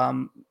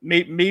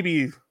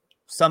 Maybe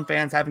some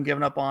fans haven't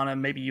given up on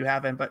him. Maybe you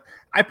haven't, but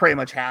I pretty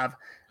much have.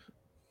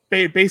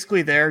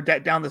 Basically, there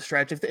down the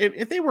stretch,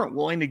 if they weren't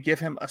willing to give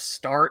him a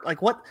start,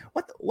 like what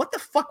the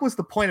fuck was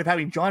the point of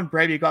having John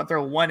Brebbia go out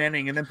there 1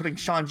 inning and then putting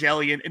Sean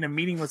Hjelle in a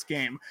meaningless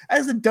game? That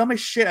is the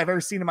dumbest shit I've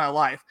ever seen in my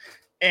life.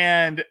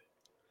 And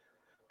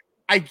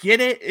I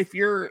get it if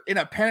you're in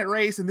a pennant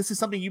race and this is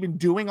something you've been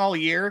doing all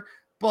year,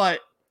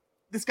 but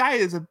this guy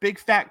is a big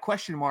fat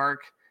question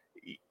mark,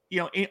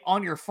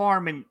 on your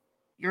farm, and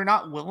you're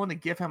not willing to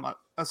give him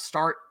a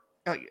start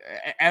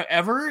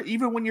ever,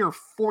 even when you're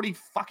 40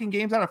 fucking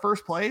games out of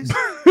first place.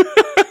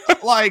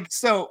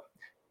 So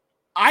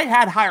I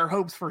had higher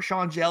hopes for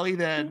Sean Hjelle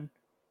than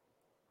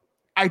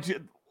I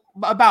did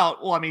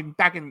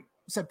back in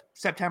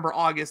September,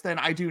 August than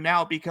I do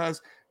now,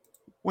 because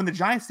when the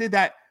Giants did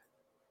that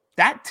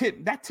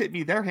tipped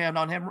me their hand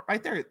on him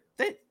right there.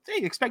 They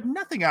expect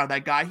nothing out of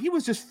that guy. He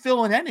was just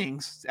filling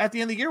innings at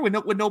the end of the year when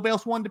nobody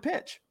else wanted to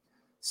pitch.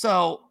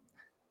 So,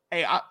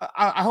 hey,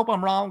 I hope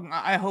I'm wrong.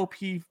 I hope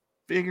he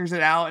figures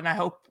it out, and I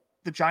hope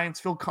the Giants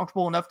feel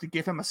comfortable enough to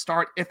give him a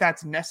start if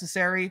that's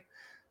necessary.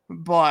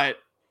 But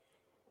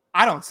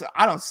I don't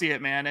see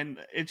it, man. And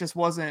it just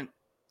wasn't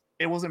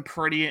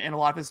pretty in a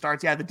lot of his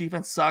starts. Yeah, the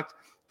defense sucked,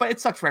 but it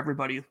sucked for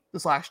everybody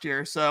this last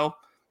year. So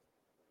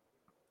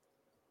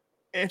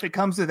if it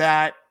comes to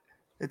that,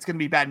 it's going to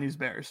be bad news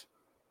bears.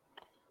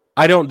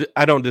 I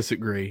don't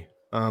disagree.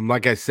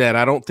 Like I said,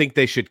 I don't think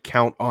they should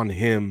count on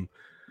him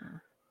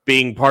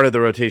being part of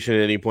the rotation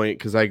at any point,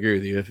 because I agree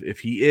with you. If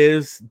he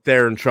is,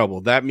 they're in trouble.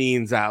 That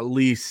means at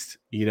least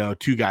 2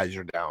 guys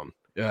are down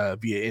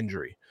via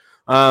injury.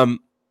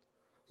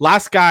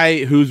 Last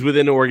guy who's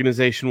within the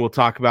organization we'll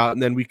talk about,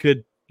 and then we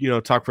could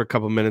talk for a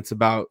couple minutes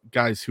about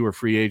guys who are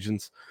free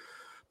agents.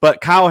 But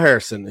Kyle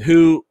Harrison,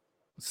 who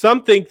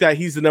some think that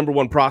he's the number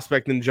one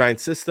prospect in the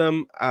Giants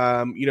system.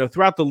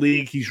 Throughout the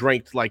league, he's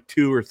ranked like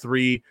 2 or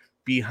 3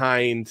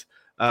 behind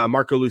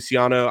Marco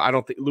Luciano. I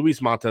don't think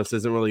Luis Matos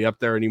isn't really up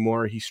there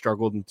anymore. He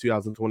struggled in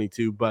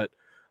 2022, but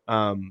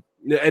and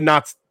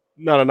not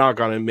a knock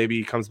on him. Maybe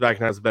he comes back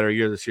and has a better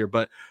year this year.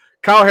 But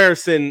Kyle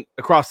Harrison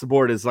across the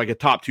board is like a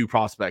top 2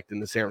 prospect in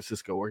the San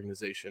Francisco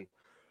organization.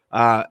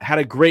 Had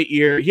a great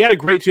year. He had a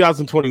great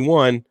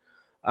 2021,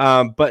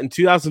 but in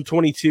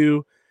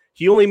 2022,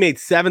 he only made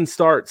 7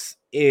 starts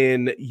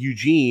in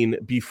Eugene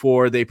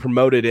before they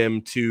promoted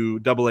him to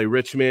Double-A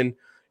Richmond.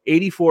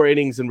 84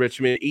 innings in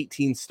Richmond,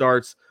 18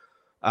 starts,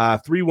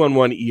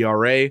 3.11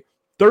 ERA,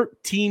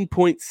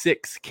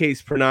 13.6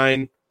 Ks per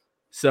 9.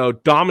 So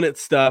dominant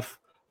stuff.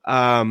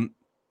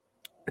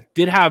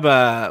 Did have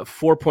a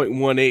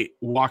 4.18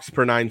 walks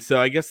per 9. So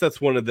I guess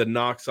that's one of the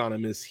knocks on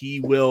him is he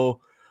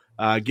will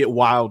get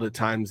wild at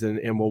times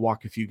and will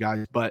walk a few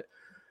guys. But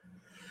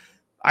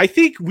I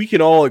think we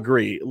can all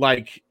agree,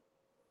 like,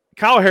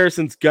 Kyle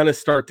Harrison's going to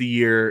start the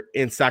year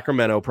in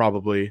Sacramento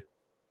probably.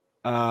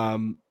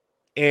 And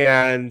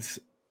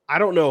I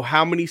don't know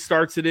how many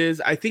starts it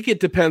is. I think it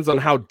depends on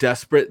how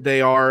desperate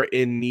they are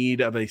in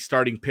need of a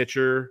starting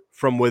pitcher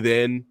from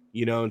within,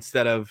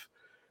 instead of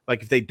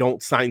like if they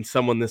don't sign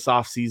someone this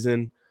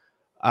offseason.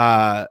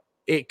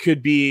 It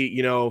could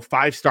be,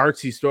 5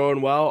 starts, he's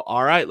throwing well.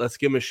 All right, let's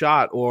give him a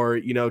shot. Or,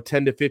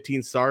 10 to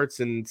 15 starts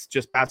and it's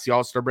just past the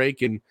All-Star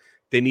break and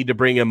they need to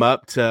bring him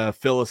up to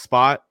fill a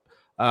spot.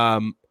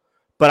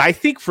 But I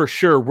think for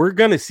sure we're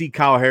going to see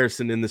Kyle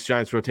Harrison in this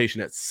Giants rotation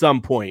at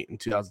some point in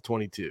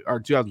 2022 or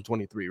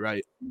 2023,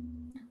 right?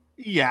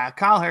 Yeah,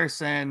 Kyle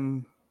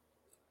Harrison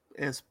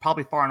is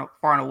probably far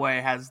and away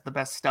has the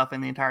best stuff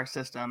in the entire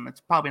system. It's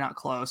probably not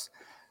close.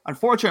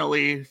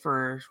 Unfortunately,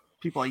 for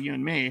people like you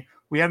and me,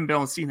 we haven't been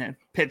able to see him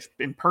pitch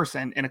in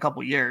person in a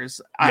couple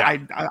years. Yeah.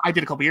 I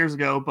did a couple years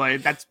ago,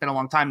 but that's been a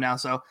long time now.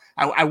 So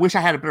I wish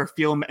I had a better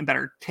feel and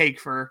better take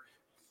for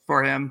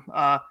him.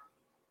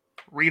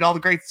 Read all the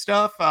great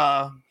stuff.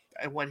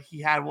 What he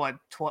had,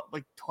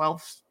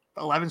 12,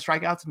 11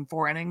 strikeouts in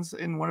 4 innings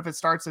in one of his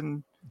starts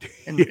in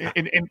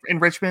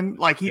Richmond.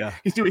 Like he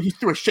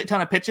threw a shit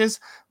ton of pitches,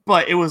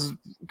 but it was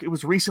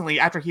recently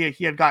after he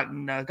had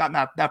gotten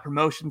that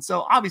promotion.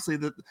 So obviously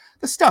the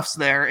stuff's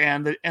there,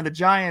 and the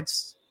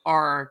Giants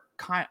are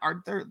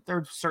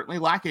they're certainly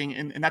lacking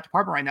in that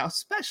department right now,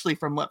 especially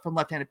from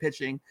left-handed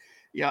pitching.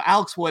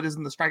 Alex Wood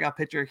isn't the strikeout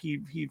pitcher he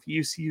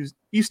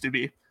used to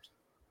be,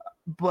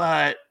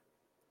 but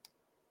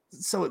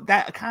so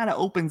that kind of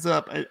opens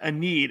up a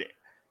need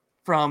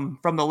from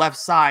the left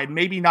side.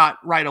 Maybe not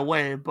right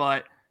away,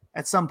 but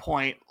at some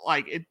point,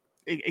 like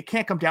it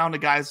can't come down to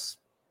guys.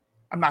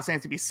 I'm not saying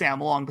it to be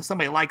Sam Long, but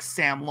somebody like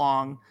Sam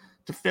Long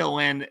to fill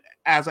in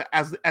as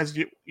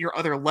your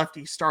other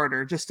lefty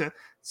starter, just to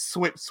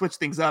switch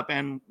things up.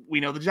 And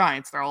we know the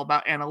Giants, they're all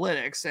about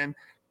analytics, and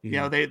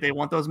they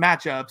want those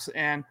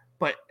matchups.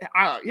 But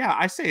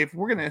I say if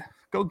we're gonna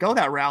go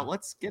that route,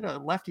 let's get a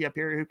lefty up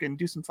here who can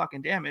do some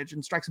fucking damage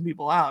and strike some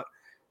people out.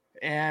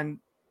 And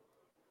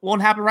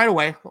won't happen right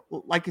away.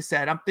 Like you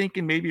said, I'm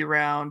thinking maybe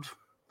around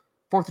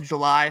 4th of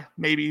July,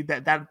 maybe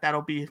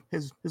that'll be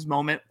his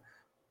moment.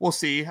 We'll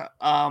see.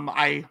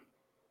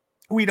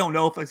 We don't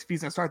know if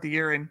he's going to start the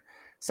year in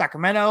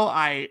Sacramento.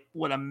 I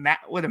would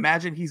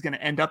imagine he's going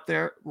to end up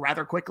there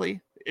rather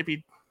quickly if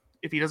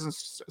he doesn't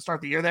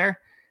start the year there.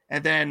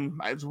 And then,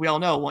 as we all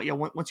know,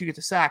 once you get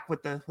to Sac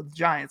with the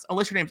Giants,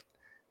 unless your name's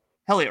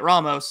Heliot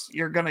Ramos,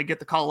 you're going to get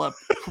the call up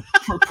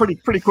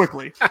pretty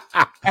quickly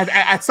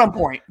at some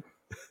point.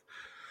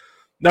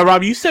 Now,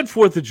 Rob, you said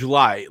 4th of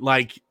July,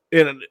 like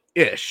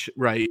ish,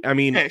 right? I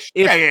mean, ish.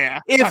 Yeah.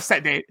 It's a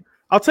set date.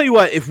 I'll tell you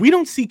what, if we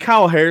don't see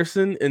Kyle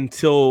Harrison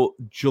until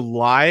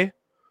July,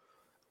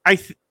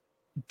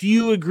 do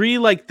you agree?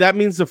 Like that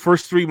means the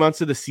first 3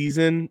 months of the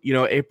season,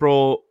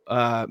 April,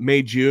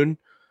 May, June,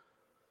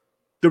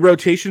 the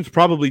rotation's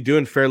probably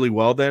doing fairly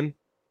well. Then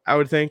I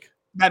would think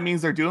that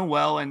means they're doing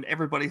well and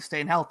everybody's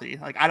staying healthy.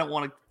 Like I don't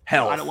want to,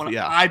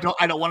 I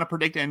don't want to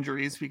predict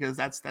injuries because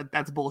that's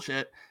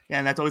bullshit,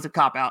 and that's always a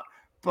cop out.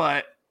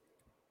 But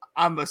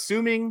I'm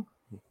assuming,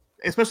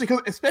 especially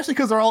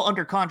because they're all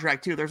under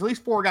contract too. There's at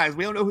least 4 guys.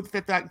 We don't know who the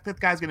fifth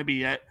guy's going to be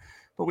yet,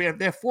 but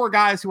they have 4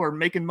 guys who are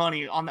making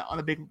money on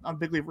the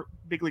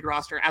big league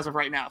roster as of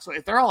right now. So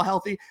if they're all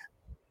healthy,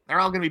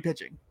 they're all going to be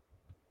pitching.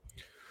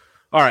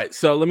 All right.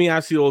 So let me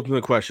ask you the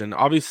ultimate question.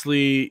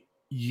 Obviously,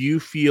 you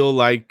feel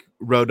like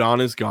Rodon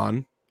is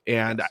gone,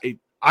 and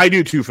I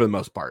do too for the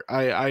most part.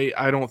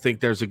 I don't think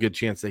there's a good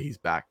chance that he's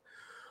back,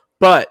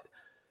 but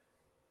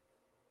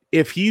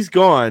if he's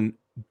gone,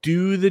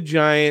 do the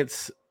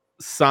Giants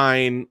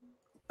sign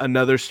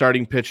another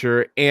starting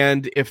pitcher?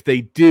 And if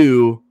they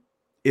do,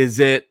 is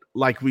it,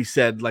 like we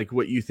said, like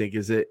what you think?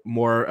 Is it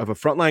more of a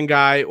frontline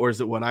guy, or is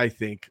it what I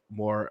think,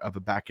 more of a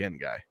back end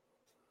guy?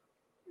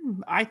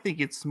 I think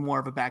it's more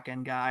of a back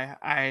end guy.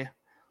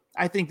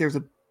 I think there's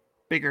a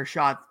bigger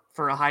shot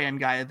for a high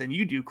end guy than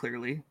you do,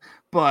 clearly.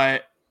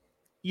 But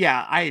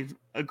yeah, I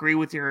agree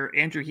with your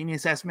Andrew Heaney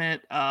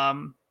assessment.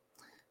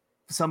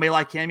 somebody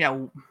like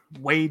him,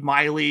 Wade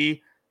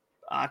Miley,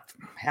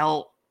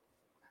 hell,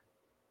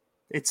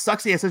 it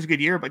sucks he had such a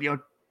good year, but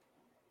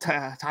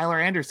Tyler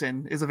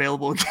Anderson is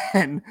available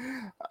again.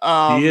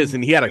 He is,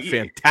 and he had a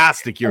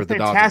fantastic year with the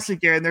Dodgers.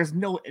 Fantastic year, and there's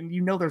no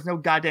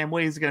goddamn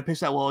way he's going to pitch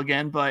that well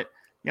again. But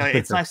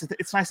it's nice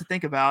to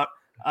think about.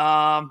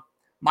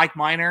 Mike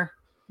Minor,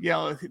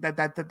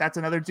 that's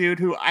another dude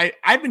who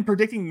I've been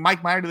predicting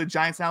Mike Minor to the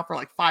Giants now for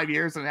like 5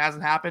 years, and it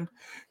hasn't happened.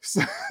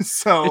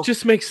 So it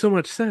just makes so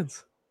much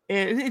sense.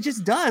 It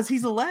just does.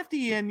 He's a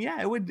lefty, and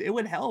it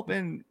would help,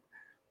 and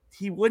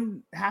he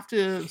wouldn't have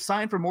to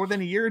sign for more than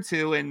a year or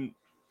two. And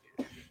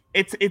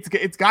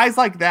it's guys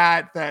like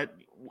that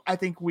I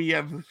think we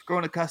have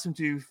grown accustomed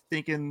to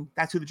thinking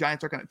that's who the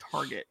Giants are going to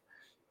target,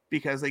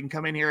 because they can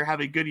come in here, have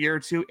a good year or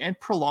two, and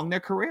prolong their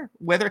career.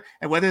 Whether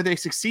they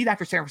succeed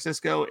after San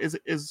Francisco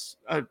is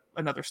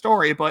another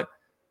story. But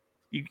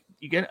you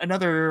get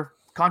another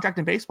contract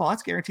in baseball,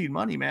 that's guaranteed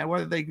money, man.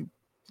 Whether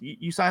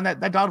you sign that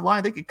dotted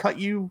line, they could cut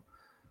you,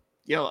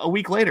 a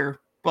week later,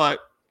 but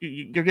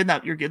you're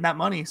getting that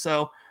money.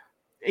 So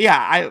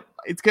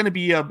it's going to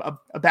be a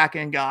back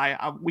end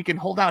guy. We can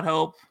hold out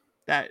hope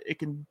that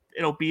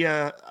it'll be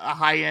a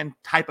high end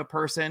type of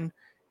person,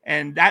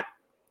 and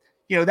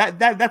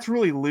that's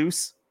really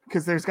loose,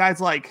 because there's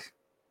guys like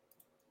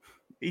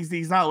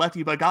he's not a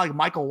lefty, but a guy like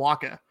Michael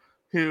Wacha,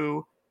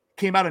 who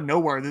came out of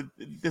nowhere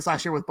this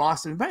last year with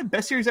Boston.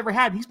 Best year he's ever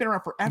had. He's been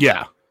around forever.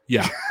 Yeah.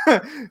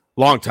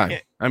 Long time.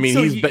 I mean,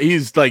 so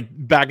he's like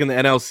back in the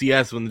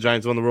NLCS when the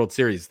Giants won the World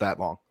Series that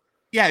long.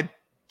 Yeah,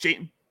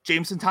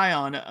 Jameson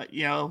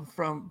Taillon,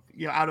 from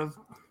out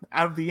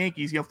of the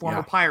Yankees,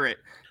 former Pirate.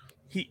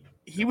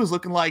 He was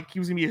looking like he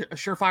was gonna be a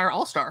surefire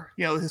all-star,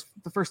 the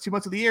first 2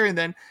 months of the year, and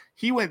then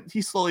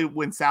he slowly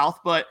went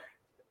south. But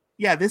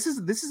this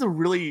is a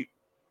really,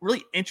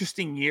 really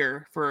interesting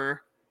year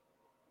for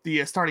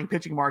the starting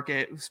pitching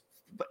market,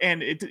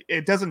 and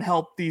it doesn't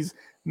help these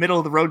middle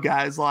of the road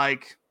guys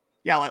like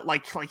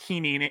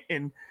Heaney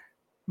and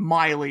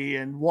Miley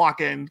and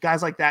Wacha and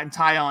guys like that, and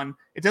Taillon.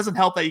 It doesn't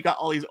help that you got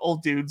all these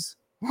old dudes,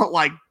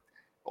 like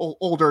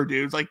older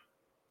dudes like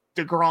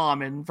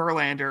DeGrom and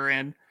Verlander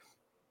and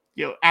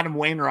Adam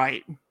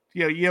Wainwright.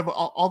 You have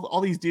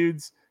all these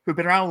dudes who've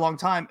been around a long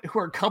time who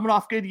are coming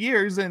off good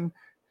years, and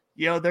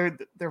they're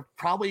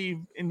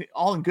probably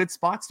all in good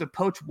spots to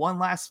poach one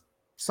last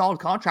solid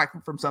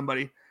contract from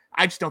somebody.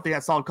 I just don't think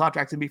that solid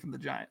contract can be from the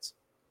Giants.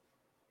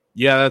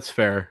 Yeah, that's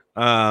fair.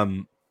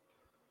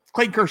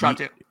 Clayton Kershaw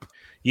too.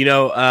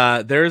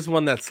 There's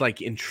one that's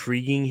like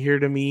intriguing here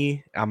to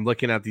me. I'm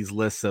looking at these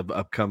lists of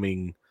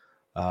upcoming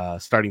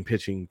starting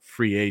pitching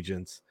free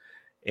agents,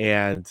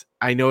 and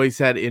I know he's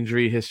had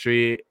injury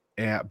history,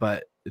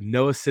 but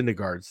Noah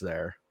Syndergaard's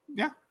there.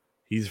 Yeah,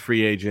 he's a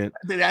free agent.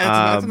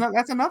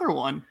 That's another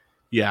one.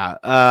 Yeah.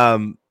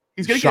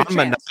 He's going to get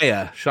a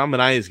chance. Sean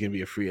Manaea is going to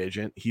be a free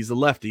agent. He's a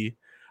lefty.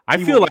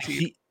 I feel like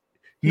he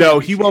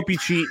won't be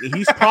cheating.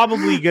 He's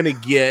probably going to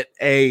get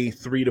a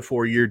 3 to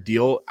 4 year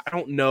deal. I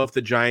don't know if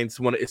the Giants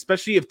want to,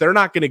 especially if they're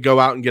not going to go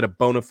out and get a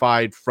bona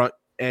fide front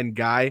end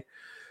guy.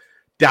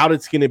 Doubt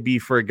it's going to be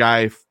for a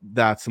guy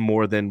that's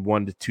more than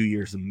 1 to 2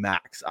 years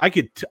max. I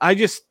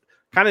just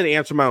kind of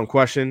answer my own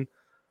question.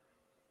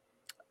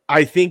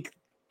 I think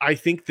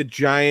the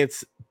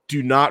Giants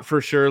do not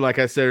for sure, like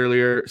I said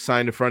earlier,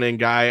 sign a front end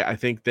guy. I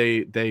think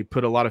they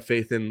put a lot of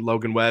faith in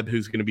Logan Webb,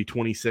 who's going to be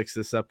 26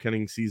 this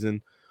upcoming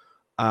season.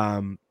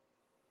 And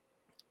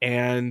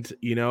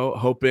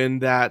hoping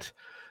that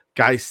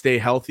guys stay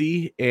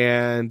healthy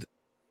and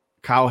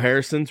Kyle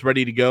Harrison's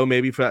ready to go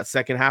maybe for that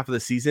second half of the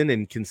season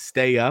and can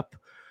stay up.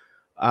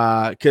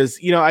 Because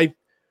I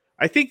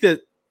think that,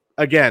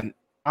 again,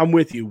 I'm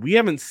with you. We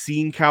haven't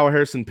seen Kyle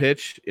Harrison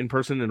pitch in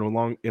person in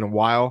a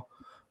while.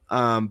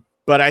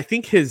 But I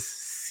think his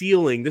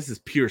ceiling, this is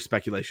pure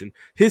speculation,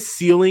 his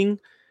ceiling,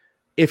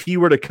 if he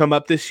were to come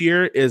up this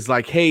year, is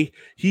like, hey,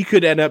 he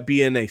could end up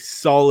being a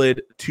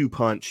solid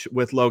 2-punch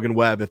with Logan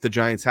Webb if the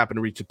Giants happen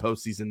to reach a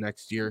postseason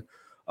next year,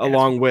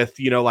 along with,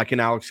 like an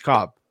Alex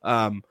Cobb.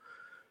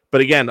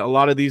 But again, a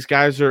lot of these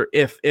guys are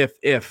if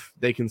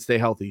they can stay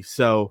healthy.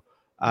 So,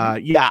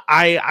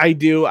 I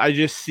do. I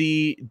just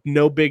see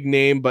no big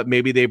name, but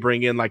maybe they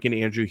bring in like an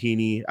Andrew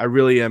Heaney. I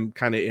really am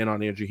kind of in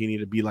on Andrew Heaney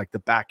to be like the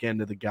back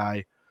end of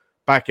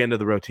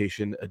the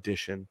rotation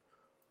addition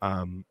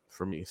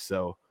for me.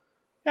 So,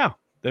 yeah.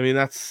 I mean,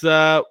 that's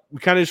we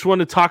kind of just want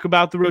to talk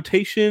about the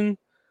rotation,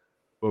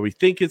 what we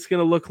think it's going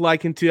to look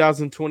like in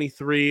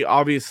 2023.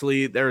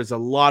 Obviously, there is a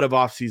lot of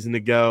offseason to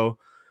go,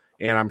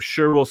 and I'm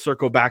sure we'll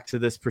circle back to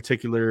this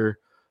particular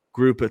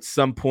group at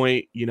some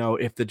point,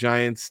 if the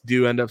Giants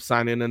do end up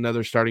signing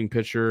another starting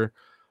pitcher,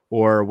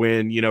 or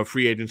when,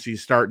 free agency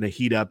is starting to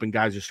heat up and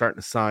guys are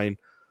starting to sign.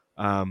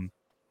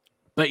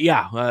 But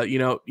yeah,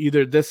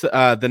 either this,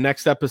 the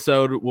next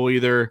episode will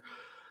either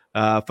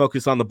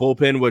focus on the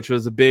bullpen, which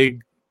was a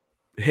big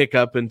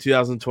hiccup in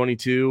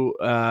 2022.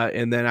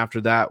 And then after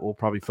that, we'll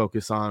probably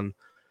focus on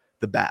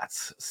the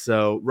bats.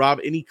 So Rob,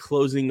 any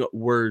closing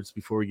words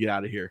before we get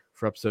out of here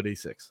for episode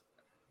 86?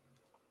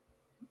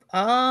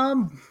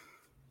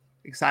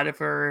 Excited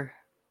for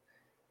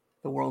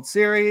the World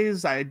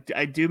Series. I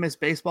do miss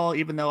baseball,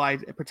 even though I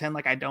pretend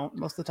like I don't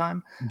most of the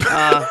time.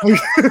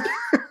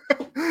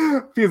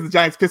 Because the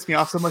Giants pissed me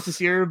off so much this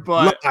year.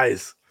 But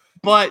Lies.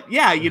 But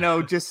yeah,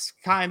 just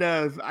kind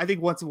of, I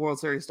think once the World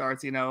Series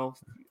starts,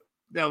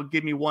 they'll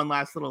give me one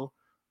last little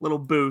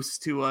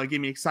boost to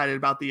get me excited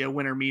about the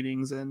winter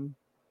meetings and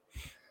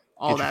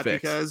all that.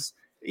 Because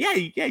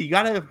you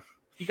gotta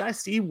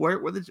see where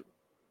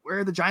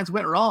the Giants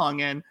went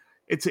wrong. And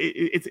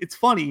it's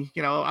funny,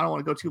 I don't want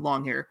to go too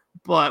long here,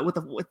 but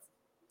when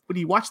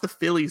you watch the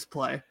Phillies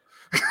play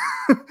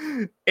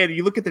and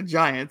you look at the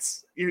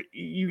Giants,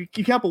 you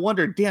can't but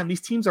wonder, damn,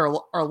 these teams are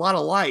a lot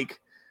alike.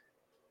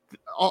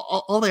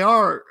 All they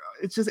are,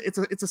 it's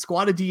a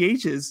squad of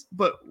DHs.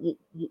 But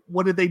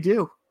what did they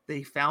do?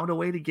 They found a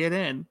way to get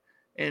in,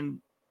 and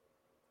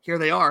here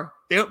they are.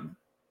 The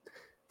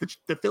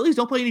Phillies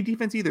don't play any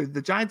defense either.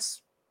 The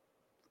Giants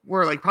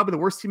were like probably the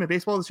worst team in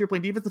baseball this year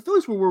playing defense. The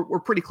Phillies were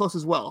pretty close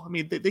as well. I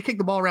mean, they kick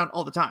the ball around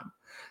all the time.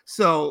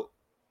 So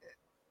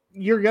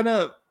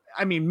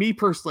me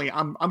personally,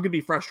 I'm gonna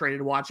be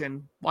frustrated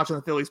watching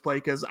the Phillies play,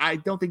 because I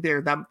don't think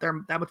they're that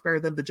much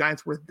better than the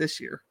Giants were this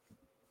year.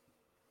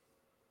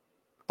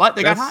 But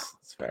they got hot.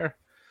 That's fair.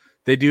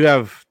 They do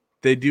have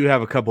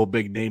a couple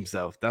big names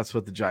though. That's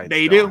what the Giants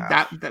do.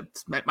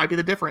 That might be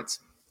the difference.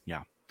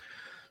 Yeah.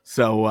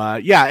 So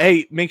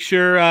hey, make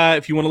sure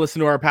if you want to listen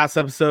to our past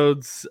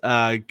episodes,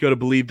 go to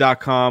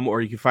Believe.com,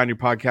 or you can find your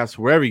podcast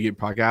wherever you get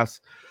podcasts.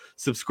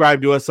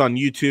 Subscribe to us on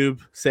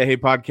YouTube, Say Hey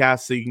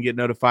Podcast, so you can get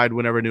notified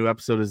whenever a new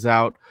episode is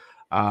out.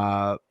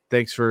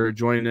 Thanks for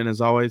joining in as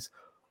always.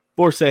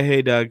 For Say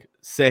Hey Doug,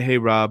 Say Hey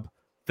Rob,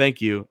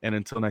 thank you, and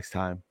until next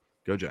time,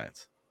 go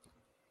Giants.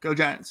 Go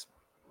Giants.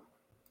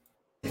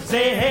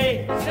 Say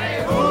hey,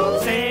 say who,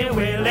 say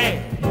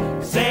Willie,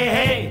 say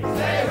hey,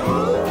 say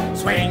who,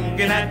 swinging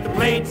at the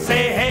plate,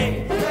 say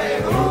hey,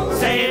 who,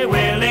 say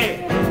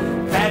Willie,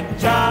 that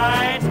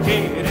Giants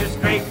kid is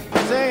great,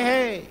 say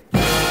hey.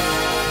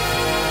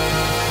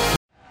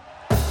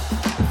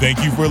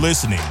 Thank you for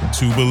listening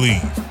to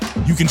Believe.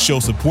 You can show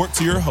support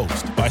to your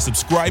host by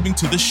subscribing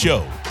to the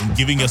show and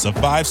giving us a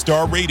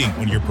 5-star rating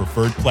on your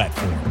preferred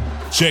platform.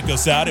 Check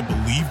us out at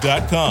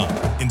Believe.com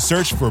and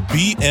search for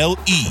BLEAV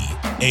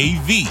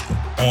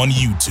on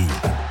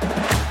YouTube.